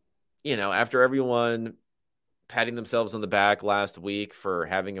 after everyone patting themselves on the back last week for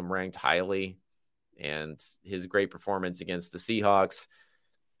having him ranked highly and his great performance against the Seahawks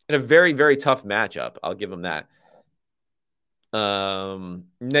in a very, very tough matchup, I'll give him that.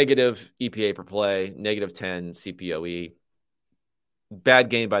 Negative EPA per play, negative 10 CPOE. Bad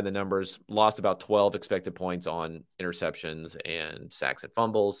game by the numbers. Lost about 12 expected points on interceptions and sacks and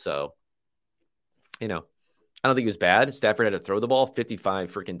fumbles. So, I don't think he was bad. Stafford had to throw the ball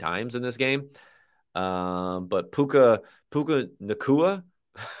 55 freaking times in this game. But Puka Nacua,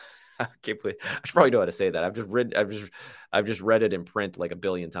 I can't believe, I should probably know how to say that. I've just read it in print a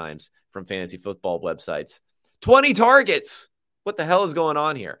billion times from fantasy football websites. 20 targets. What the hell is going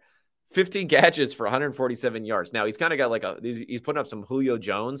on here? 15 catches for 147 yards. Now he's kind of got he's putting up some Julio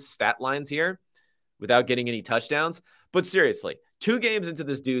Jones stat lines here without getting any touchdowns. But seriously, 2 games into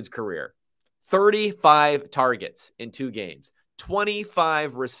this dude's career, 35 targets in 2 games,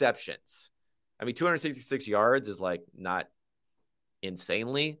 25 receptions. I mean, 266 yards is not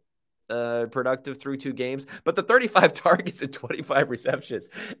insanely productive through 2 games, but the 35 targets and 25 receptions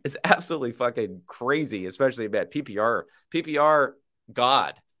is absolutely fucking crazy, especially at PPR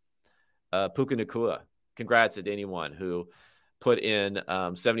God. Puka Nacua. Congrats to anyone who put in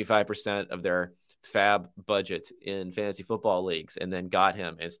 75% of their fab budget in fantasy football leagues and then got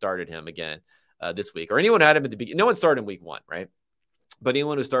him and started him again this week. Or anyone had him at the beginning. No one started in week 1, right? But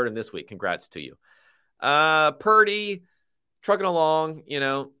anyone who started him this week, congrats to you. Purdy, trucking along,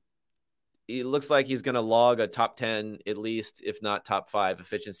 it looks like he's going to log a top 10, at least, if not top 5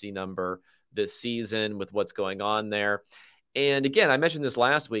 efficiency number this season with what's going on there. And again, I mentioned this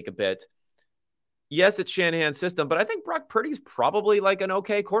last week a bit. Yes, it's Shanahan's system, but I think Brock Purdy's probably an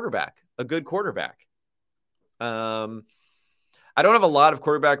okay quarterback, a good quarterback. I don't have a lot of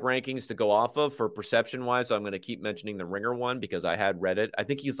quarterback rankings to go off of for perception-wise, so I'm going to keep mentioning the Ringer one because I had read it. I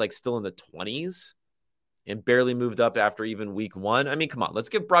think he's still in the 20s and barely moved up after even week 1. I mean, come on, let's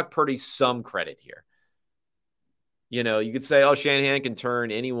give Brock Purdy some credit here. You could say, oh, Shanahan can turn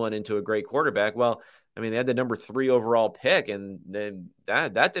anyone into a great quarterback. Well, I mean, they had the number 3 overall pick, and then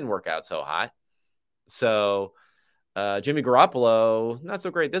that didn't work out so hot. So Jimmy Garoppolo, not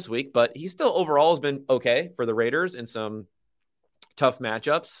so great this week, but he still overall has been okay for the Raiders in some tough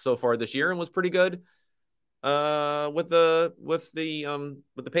matchups so far this year, and was pretty good with the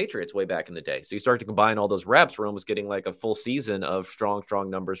Patriots way back in the day. So you start to combine all those reps, we're almost getting like a full season of strong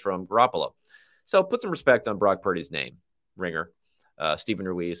numbers from Garoppolo. So put some respect on Brock Purdy's name, Ringer. Steven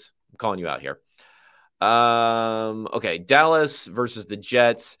Ruiz, I'm calling you out here. Okay, Dallas versus the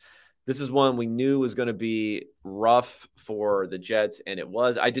Jets. This is one we knew was going to be rough for the Jets, and it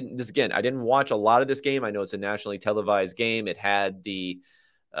was. I didn't watch a lot of this game. I know it's a nationally televised game. It had the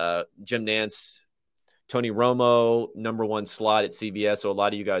Jim Nantz, Tony Romo number 1 slot at CBS, so a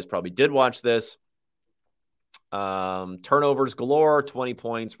lot of you guys probably did watch this. Turnovers galore. 20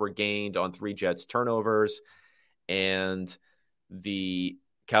 points were gained on 3 Jets turnovers, and the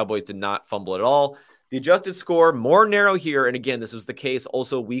Cowboys did not fumble at all. The adjusted score more narrow here, and again, this was the case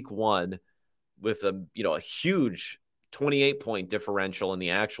also week 1 with a huge 28-point differential in the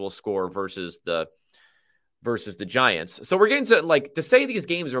actual score versus the Giants. So we're getting to say these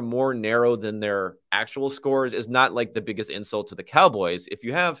games are more narrow than their actual scores is not like the biggest insult to the Cowboys. If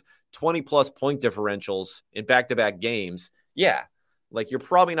you have 20 plus point differentials in back-to-back games, yeah, like you're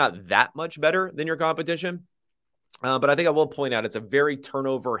probably not that much better than your competition. But I think I will point out it's a very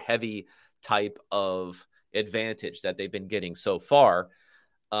turnover heavy type of advantage that they've been getting so far,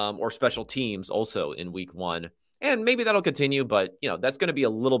 or special teams also in week 1. And maybe that'll continue, but that's going to be a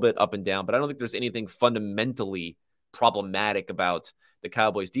little bit up and down. But I don't think there's anything fundamentally problematic about the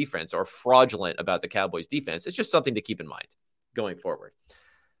Cowboys defense or fraudulent about the Cowboys defense. It's just something to keep in mind going forward.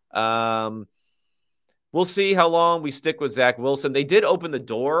 We'll see how long we stick with Zach Wilson. They did open the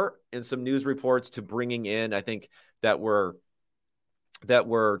door in some news reports to bringing in, I think that were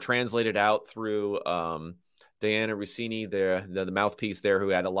translated out through Diana Rossini, the mouthpiece there, who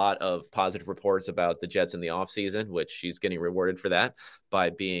had a lot of positive reports about the Jets in the offseason, which she's getting rewarded for that by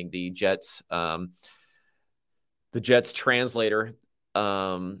being the Jets translator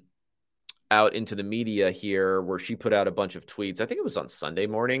out into the media here, where she put out a bunch of tweets. I think it was on Sunday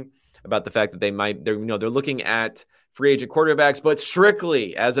morning about the fact that they're looking at free agent quarterbacks, but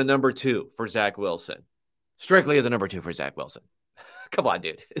strictly as a number 2 for Zach Wilson. Strictly as a number 2 for Zach Wilson. Come on,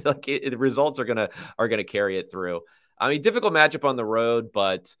 dude. The results are gonna carry it through. I mean, difficult matchup on the road,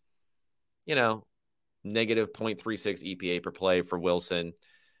 but negative 0.36 EPA per play for Wilson.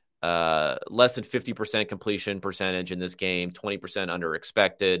 Less than 50% completion percentage in this game, 20% under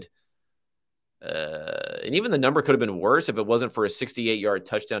expected. And even the number could have been worse if it wasn't for a 68-yard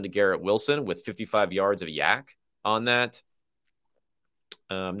touchdown to Garrett Wilson with 55 yards of yak on that.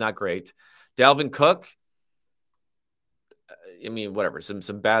 Not great. Dalvin Cook. I mean, whatever. Some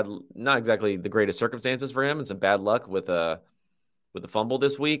bad, not exactly the greatest circumstances for him, and some bad luck with a fumble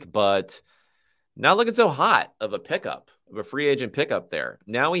this week, but not looking so hot of a pickup, of a free agent pickup there.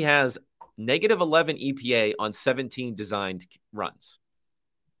 Now he has negative 11 EPA on 17 designed runs.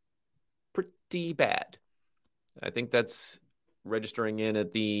 Pretty bad. I think that's registering in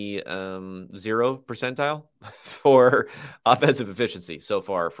at the 0 percentile for offensive efficiency so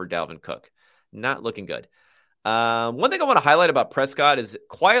far for Dalvin Cook. Not looking good. One thing I want to highlight about Prescott is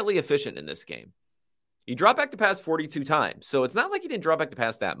quietly efficient in this game. He dropped back to pass 42 times, so it's not like he didn't drop back to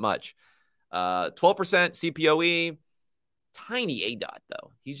pass that much. 12% CPOE, tiny ADOT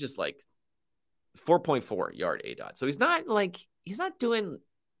though. He's just like 4.4 yard ADOT. So he's not doing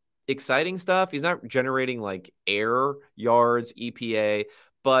exciting stuff. He's not generating like air yards, EPA,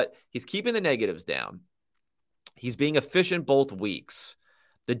 but he's keeping the negatives down. He's being efficient both weeks.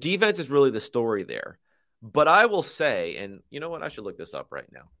 The defense is really the story there. But I will say, and you know what? I should look this up right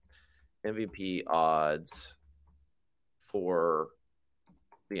now. MVP odds for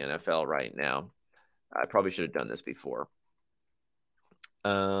the NFL right now. I probably should have done this before.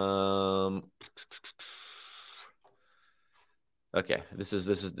 Okay, this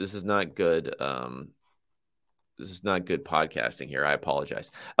is not good. This is not good podcasting here. I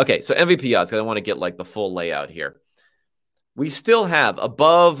apologize. Okay, so MVP odds, because I want to get like the full layout here. We still have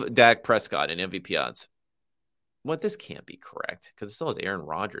above Dak Prescott in MVP odds. Well, this can't be correct because it still has Aaron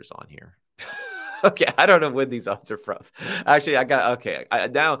Rodgers on here. Okay, I don't know when these odds are from. Actually,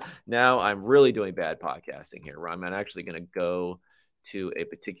 now I'm really doing bad podcasting here. I'm actually going to go to a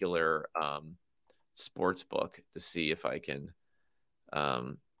particular sports book to see if I can.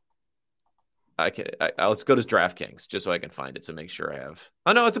 Let's go to DraftKings just so I can find it. So make sure I have.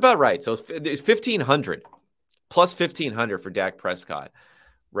 Oh no, it's about right. So it's 1,500 plus 1,500 for Dak Prescott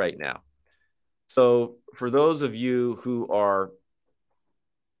right now. So for those of you who are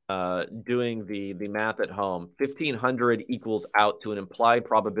doing the math at home, 1,500 equals out to an implied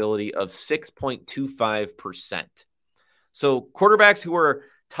probability of 6.25%. So quarterbacks who are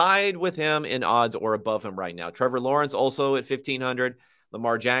tied with him in odds or above him right now. Trevor Lawrence also at 1,500.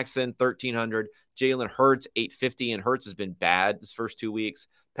 Lamar Jackson, 1,300. Jalen Hurts, 850, and Hurts has been bad this first 2 weeks.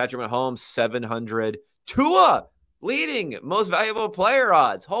 Patrick Mahomes, 700. Tua leading most valuable player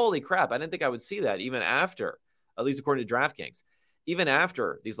odds. Holy crap. I didn't think I would see that even after, at least according to DraftKings, even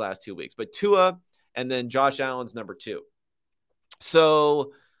after these last 2 weeks. But Tua and then Josh Allen's number 2.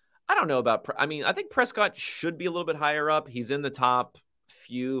 So I don't know about, I think Prescott should be a little bit higher up. He's in the top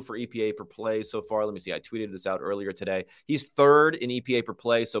few for EPA per play so far. Let me see. I tweeted this out earlier today. He's third in EPA per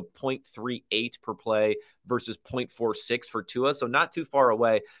play, so 0.38 per play versus 0.46 for Tua. So not too far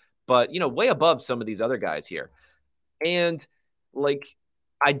away, but, way above some of these other guys here. And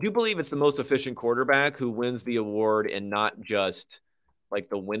I do believe it's the most efficient quarterback who wins the award, and not just the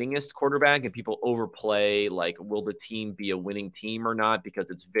winningest quarterback. And people overplay, will the team be a winning team or not? Because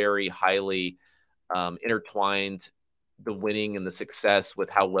it's very highly intertwined, the winning and the success, with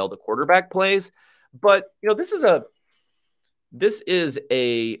how well the quarterback plays. But, this is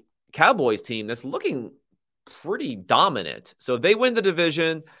a Cowboys team that's looking pretty dominant. So they win the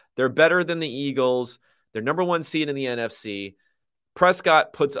division. They're better than the Eagles. They're number 1 seed in the NFC.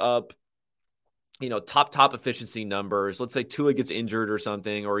 Prescott puts up, top efficiency numbers. Let's say Tua gets injured or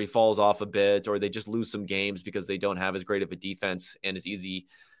something, or he falls off a bit, or they just lose some games because they don't have as great of a defense and as easy.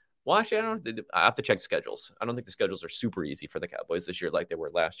 Well, actually, I have to check schedules. I don't think the schedules are super easy for the Cowboys this year like they were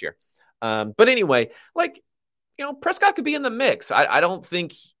last year. But anyway, Prescott could be in the mix. I don't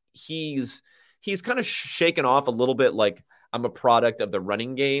think he's kind of shaken off a little bit, I'm a product of the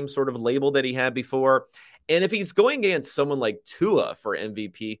running game sort of label that he had before. And if he's going against someone like Tua for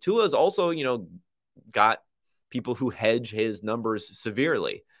MVP, Tua's also, got people who hedge his numbers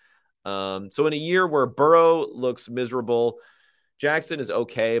severely. So in a year where Burrow looks miserable, Jackson is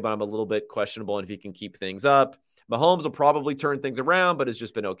okay, but I'm a little bit questionable if he can keep things up. Mahomes will probably turn things around, but it's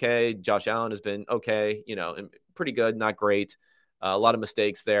just been okay. Josh Allen has been okay, pretty good, not great. A lot of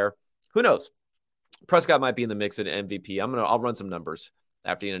mistakes there. Who knows? Prescott might be in the mix at MVP. I'll run some numbers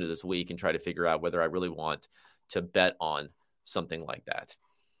after the end of this week and try to figure out whether I really want to bet on something like that.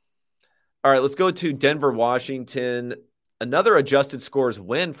 All right, let's go to Denver, Washington. Another adjusted scores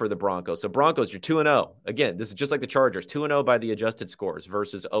win for the Broncos. So Broncos, you're 2-0. Again, this is just like the Chargers, 2-0 by the adjusted scores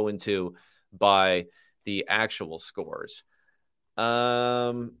versus 0-2 by the actual scores.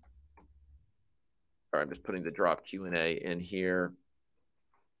 All right, I'm just putting the drop Q&A in here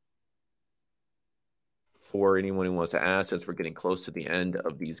for anyone who wants to ask, since we're getting close to the end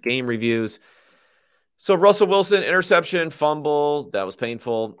of these game reviews. So Russell Wilson, interception, fumble, that was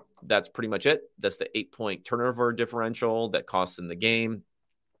painful. That's pretty much it. That's the 8-point turnover differential that cost them the game.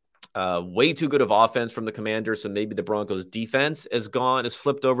 Way too good of offense from the Commanders, so maybe the Broncos defense is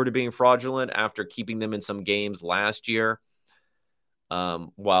flipped over to being fraudulent after keeping them in some games last year,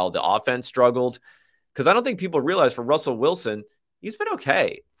 while the offense struggled. Because I don't think people realize, for Russell Wilson, he's been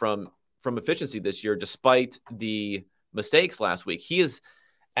okay from efficiency this year, despite the mistakes last week. He is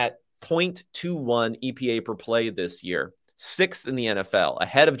at 0.21 EPA per play this year, 6th in the NFL,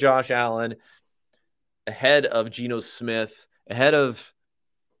 ahead of Josh Allen, ahead of Geno Smith, ahead of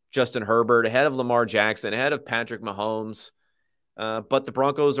Justin Herbert, ahead of Lamar Jackson, ahead of Patrick Mahomes. But the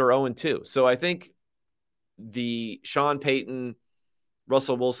Broncos are 0-2. So I think the Sean Payton,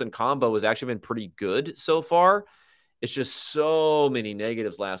 Russell Wilson combo has actually been pretty good so far. It's just so many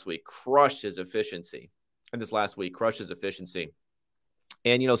negatives last week. Crushed his efficiency. And this last week, crushed his efficiency.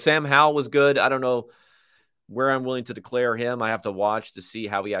 And, Sam Howell was good. I don't know where I'm willing to declare him. I have to watch to see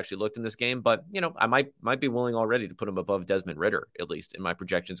how he actually looked in this game. But, I might be willing already to put him above Desmond Ridder, at least in my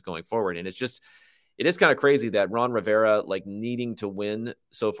projections going forward. And it is kind of crazy that Ron Rivera, needing to win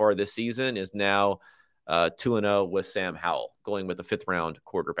so far this season, is now 2-0 with Sam Howell, going with a 5th-round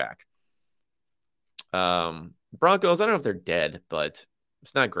quarterback. Broncos, I don't know if they're dead, but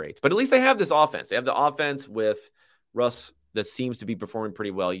it's not great. But at least they have this offense. They have the offense with Russ that seems to be performing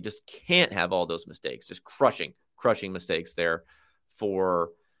pretty well. You just can't have all those mistakes, just crushing mistakes there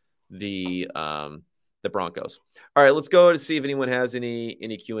for the Broncos. All right, let's go to see if anyone has any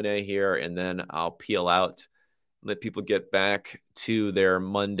Q&A here, and then I'll peel out, let people get back to their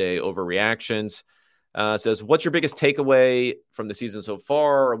Monday overreactions. Says, what's your biggest takeaway from the season so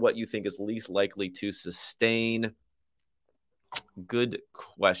far, or what you think is least likely to sustain? Good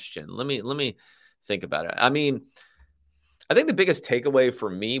question. Let me think about it. I mean, I think the biggest takeaway for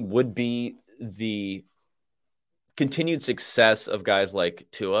me would be the continued success of guys like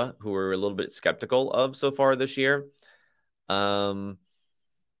Tua, who we're a little bit skeptical of so far this year. That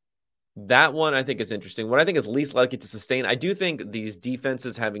one I think is interesting. What I think is least likely to sustain, I do think these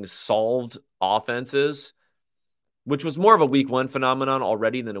defenses having solved offenses, which was more of a week 1 phenomenon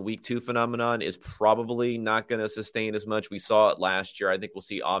already than a week 2 phenomenon, is probably not going to sustain as much. We saw it last year. I think we'll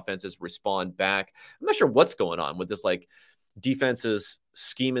see offenses respond back. I'm not sure what's going on with this, like, defenses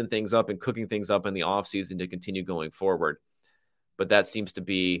scheming things up and cooking things up in the offseason to continue going forward. But that seems to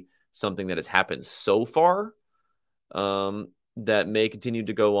be something that has happened so far, that may continue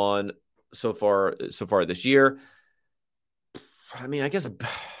to go on so far this year. I mean, I guess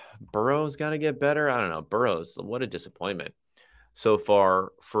Burrow's got to get better. I don't know. Burrow's, what a disappointment so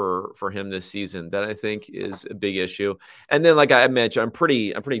far for him this season. That I think is a big issue. And then, like I mentioned, I'm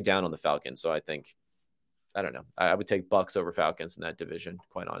pretty down on the Falcons. So I think, I don't know, I would take Bucs over Falcons in that division,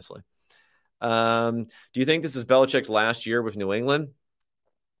 quite honestly. Do you think this is Belichick's last year with New England?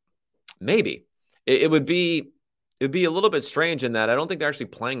 Maybe. It would be a little bit strange in that I don't think they're actually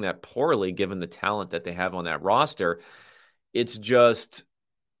playing that poorly given the talent that they have on that roster. It's just,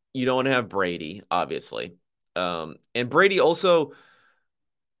 you don't have Brady, obviously. And Brady also,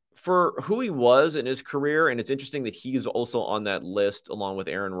 for who he was in his career, and it's interesting that he's also on that list along with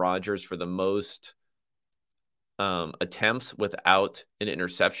Aaron Rodgers for the most attempts without an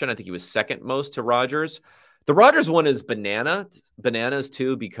interception. I think he was second most to Rodgers. The Rodgers one is bananas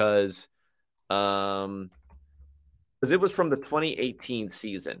too, because it was from the 2018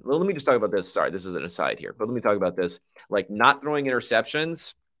 season. Well, let me just talk about this. Sorry, this is an aside here, but let me talk about this. Like, not throwing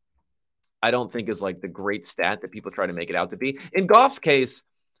interceptions, I don't think is like the great stat that people try to make it out to be. In Goff's case,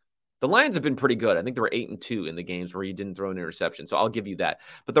 the Lions have been pretty good. I think they were 8-2 in the games where he didn't throw an interception. So I'll give you that.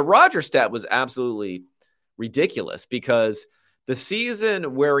 But the Rodgers stat was absolutely ridiculous, because the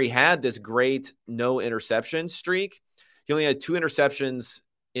season where he had this great no interception streak, he only had 2 interceptions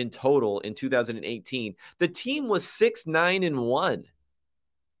in total in 2018. The team was 6-9-1.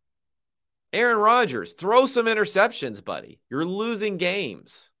 Aaron Rodgers, throw some interceptions, buddy. You're losing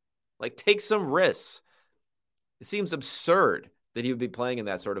games. Like, take some risks. It seems absurd that he would be playing in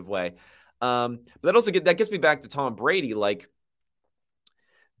that sort of way. But that gets me back to Tom Brady. Like,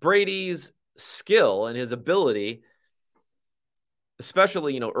 Brady's skill and his ability,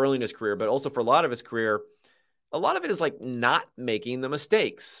 especially, early in his career, but also for a lot of his career, a lot of it is like not making the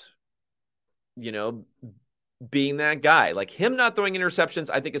mistakes, being that guy. Like, him not throwing interceptions,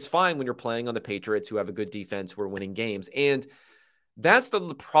 I think is fine when you're playing on the Patriots, who have a good defense, who are winning games. And that's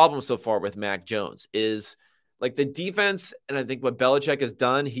the problem so far with Mac Jones is, like, the defense. And I think what Belichick has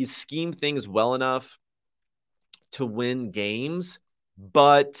done, he's schemed things well enough to win games,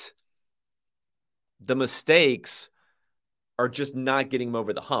 but the mistakes are just not getting him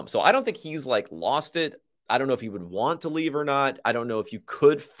over the hump. So I don't think he's like lost it. I don't know if he would want to leave or not. I don't know if you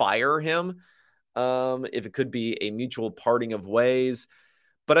could fire him, if it could be a mutual parting of ways.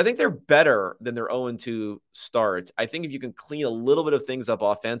 But I think they're better than their 0-2 start. I think if you can clean a little bit of things up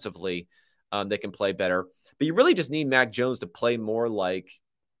offensively, they can play better. But you really just need Mac Jones to play more like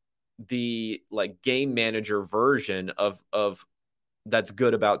the game manager version of that's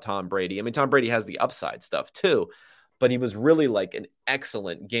good about Tom Brady. I mean, Tom Brady has the upside stuff too, but he was really like an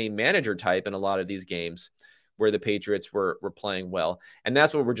excellent game manager type in a lot of these games where the Patriots were playing well. And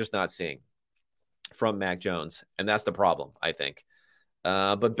that's what we're just not seeing from Mac Jones. And that's the problem, I think.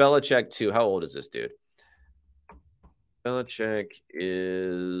 But Belichick too. How old is this dude? Belichick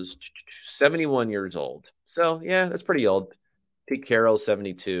is 71 years old. So yeah, that's pretty old. Pete Carroll,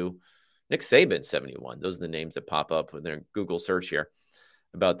 72. Nick Saban, 71. Those are the names that pop up with their Google search here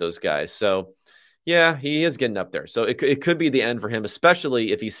about those guys. So yeah, he is getting up there. So it could be the end for him,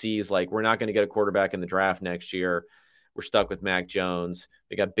 especially if he sees like, we're not going to get a quarterback in the draft next year. We're stuck with Mac Jones.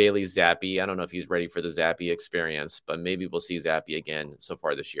 We got Bailey Zappi. I don't know if he's ready for the Zappi experience, but maybe we'll see Zappi again so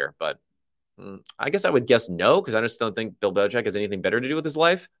far this year. But I guess I would guess no, because I just don't think Bill Belichick has anything better to do with his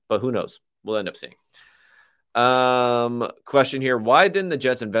life. But who knows? We'll end up seeing. Question here. Why didn't the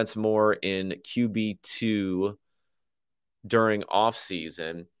Jets invest more in QB2 during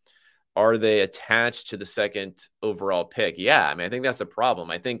offseason? Are they attached to the second overall pick? Yeah, I mean, I think that's the problem.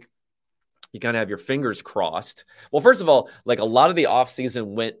 I think you kind of have your fingers crossed. Well, first of all, like, a lot of the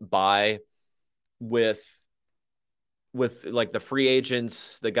offseason went by with like the free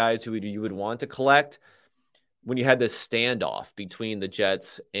agents, the guys who you would want to collect, when you had this standoff between the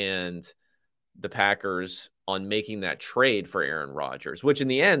Jets and the Packers on making that trade for Aaron Rodgers, which in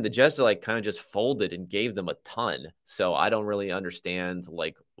the end, the Jets like kind of just folded and gave them a ton. So I don't really understand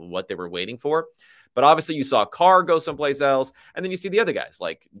like what they were waiting for. But obviously you saw Carr go someplace else. And then you see the other guys,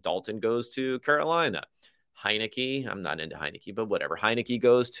 like Dalton goes to Carolina. Heineke. I'm not into Heineke, but whatever. Heineke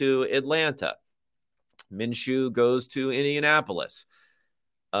goes to Atlanta. Minshew goes to Indianapolis.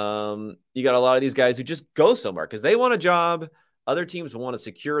 You got a lot of these guys who just go somewhere because they want a job. Other teams want to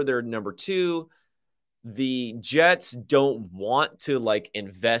secure their number two. The Jets don't want to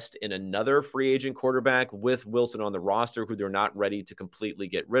invest in another free agent quarterback with Wilson on the roster, who they're not ready to completely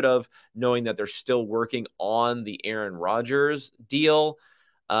get rid of, knowing that they're still working on the Aaron Rodgers deal.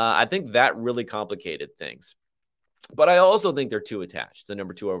 I think that really complicated things. But I also think they're too attached, the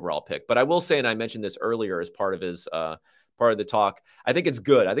number 2 overall pick. But I will say, and I mentioned this earlier as part of his part of the talk, I think it's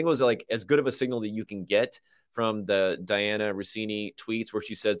good. I think it was as good of a signal that you can get from the Diana Rossini tweets where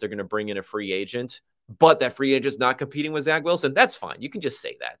she says they're going to bring in a free agent, but that free agent's not competing with Zach Wilson. That's fine. You can just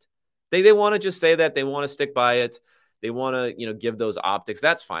say that. They want to just say that. They want to stick by it. They want to, give those optics.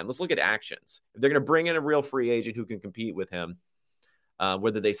 That's fine. Let's look at actions. If they're going to bring in a real free agent who can compete with him,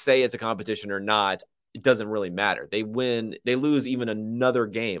 whether they say it's a competition or not, it doesn't really matter. They lose even another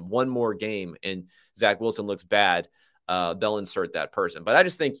game, one more game, and Zach Wilson looks bad, they'll insert that person. But I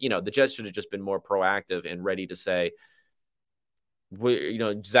just think, the Jets should have just been more proactive and ready to say,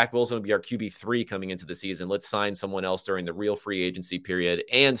 Zach Wilson will be our QB3 coming into the season. Let's sign someone else during the real free agency period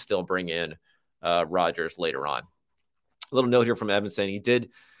and still bring in Rodgers later on. A little note here from Evanston. He did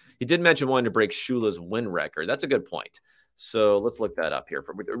mention wanting to break Shula's win record. That's a good point. So let's look that up here.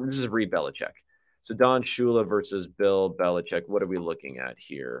 This is Reed Belichick. So Don Shula versus Bill Belichick. What are we looking at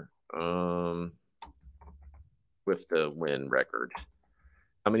here? With the win record.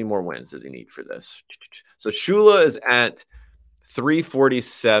 How many more wins does he need for this? So Shula is at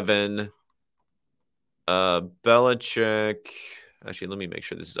 347. Belichick. Actually, let me make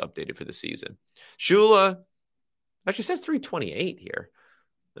sure this is updated for the season. Shula actually says 328 here.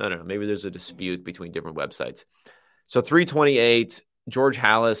 I don't know. Maybe there's a dispute between different websites. So 328. George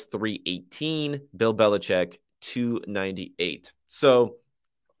Halas, 318. Bill Belichick, 298. So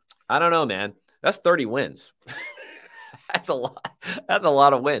I don't know, man. That's 30 wins. That's a lot. That's a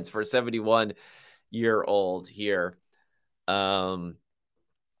lot of wins for a 71-year-old here. So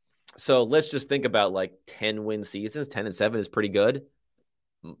let's just think about 10-win seasons. 10-7 is pretty good.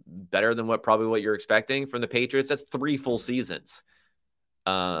 Better than what you're expecting from the Patriots. That's 3 full seasons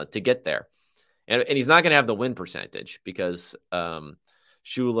to get there. And he's not going to have the win percentage because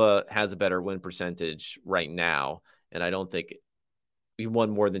Shula has a better win percentage right now. And I don't think he won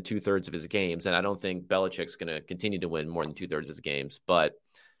more than 2/3 of his games. And I don't think Belichick's going to continue to win more than 2/3 of his games. But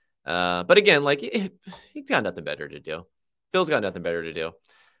again, he's got nothing better to do. Bill's got nothing better to do.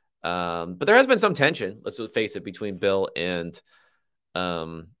 But there has been some tension, let's face it, between Bill and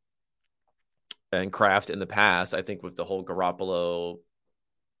Kraft in the past. I think with the whole Garoppolo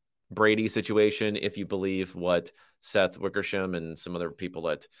Brady situation, if you believe what Seth Wickersham and some other people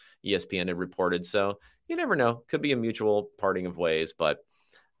at ESPN had reported. So you never know. Could be a mutual parting of ways, but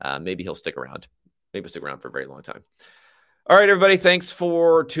maybe he'll stick around. Maybe he'll stick around for a very long time. All right, everybody. Thanks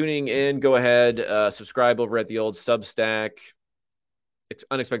for tuning in. Go ahead. Subscribe over at the old Substack,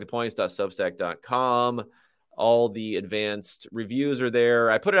 unexpectedpoints.substack.com. All the advanced reviews are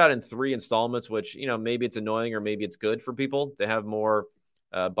there. I put it out in 3 installments, which, maybe it's annoying or maybe it's good for people. They have more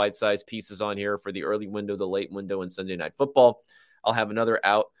bite-sized pieces on here for the early window, the late window, and Sunday Night Football. I'll have another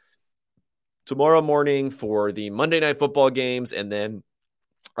out tomorrow morning for the Monday Night Football games, and then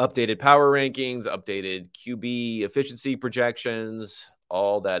updated power rankings, updated QB efficiency projections,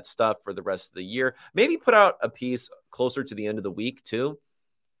 all that stuff for the rest of the year. Maybe put out a piece closer to the end of the week too.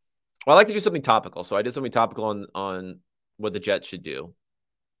 Well, I like to do something topical. So I did something topical on what the Jets should do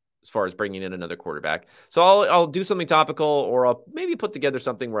as far as bringing in another quarterback. So I'll do something topical, or I'll maybe put together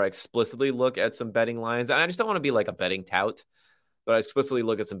something where I explicitly look at some betting lines. I just don't want to be like a betting tout, but I explicitly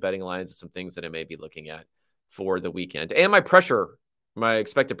look at some betting lines and some things that I may be looking at for the weekend. And my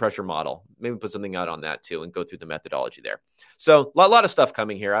expected pressure model. Maybe put something out on that too and go through the methodology there. So a lot of stuff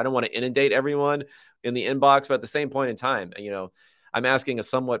coming here. I don't want to inundate everyone in the inbox, but at the same point in time, I'm asking a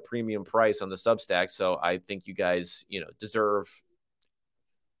somewhat premium price on the Substack. So I think you guys, deserve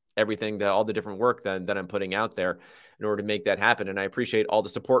everything, all the different work that I'm putting out there in order to make that happen. And I appreciate all the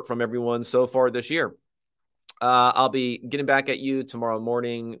support from everyone so far this year. I'll be getting back at you tomorrow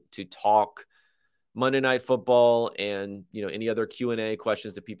morning to talk Monday Night Football and, any other Q&A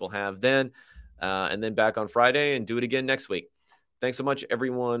questions that people have then, and then back on Friday and do it again next week. Thanks so much,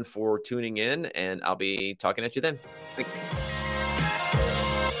 everyone, for tuning in, and I'll be talking at you then. Thank you.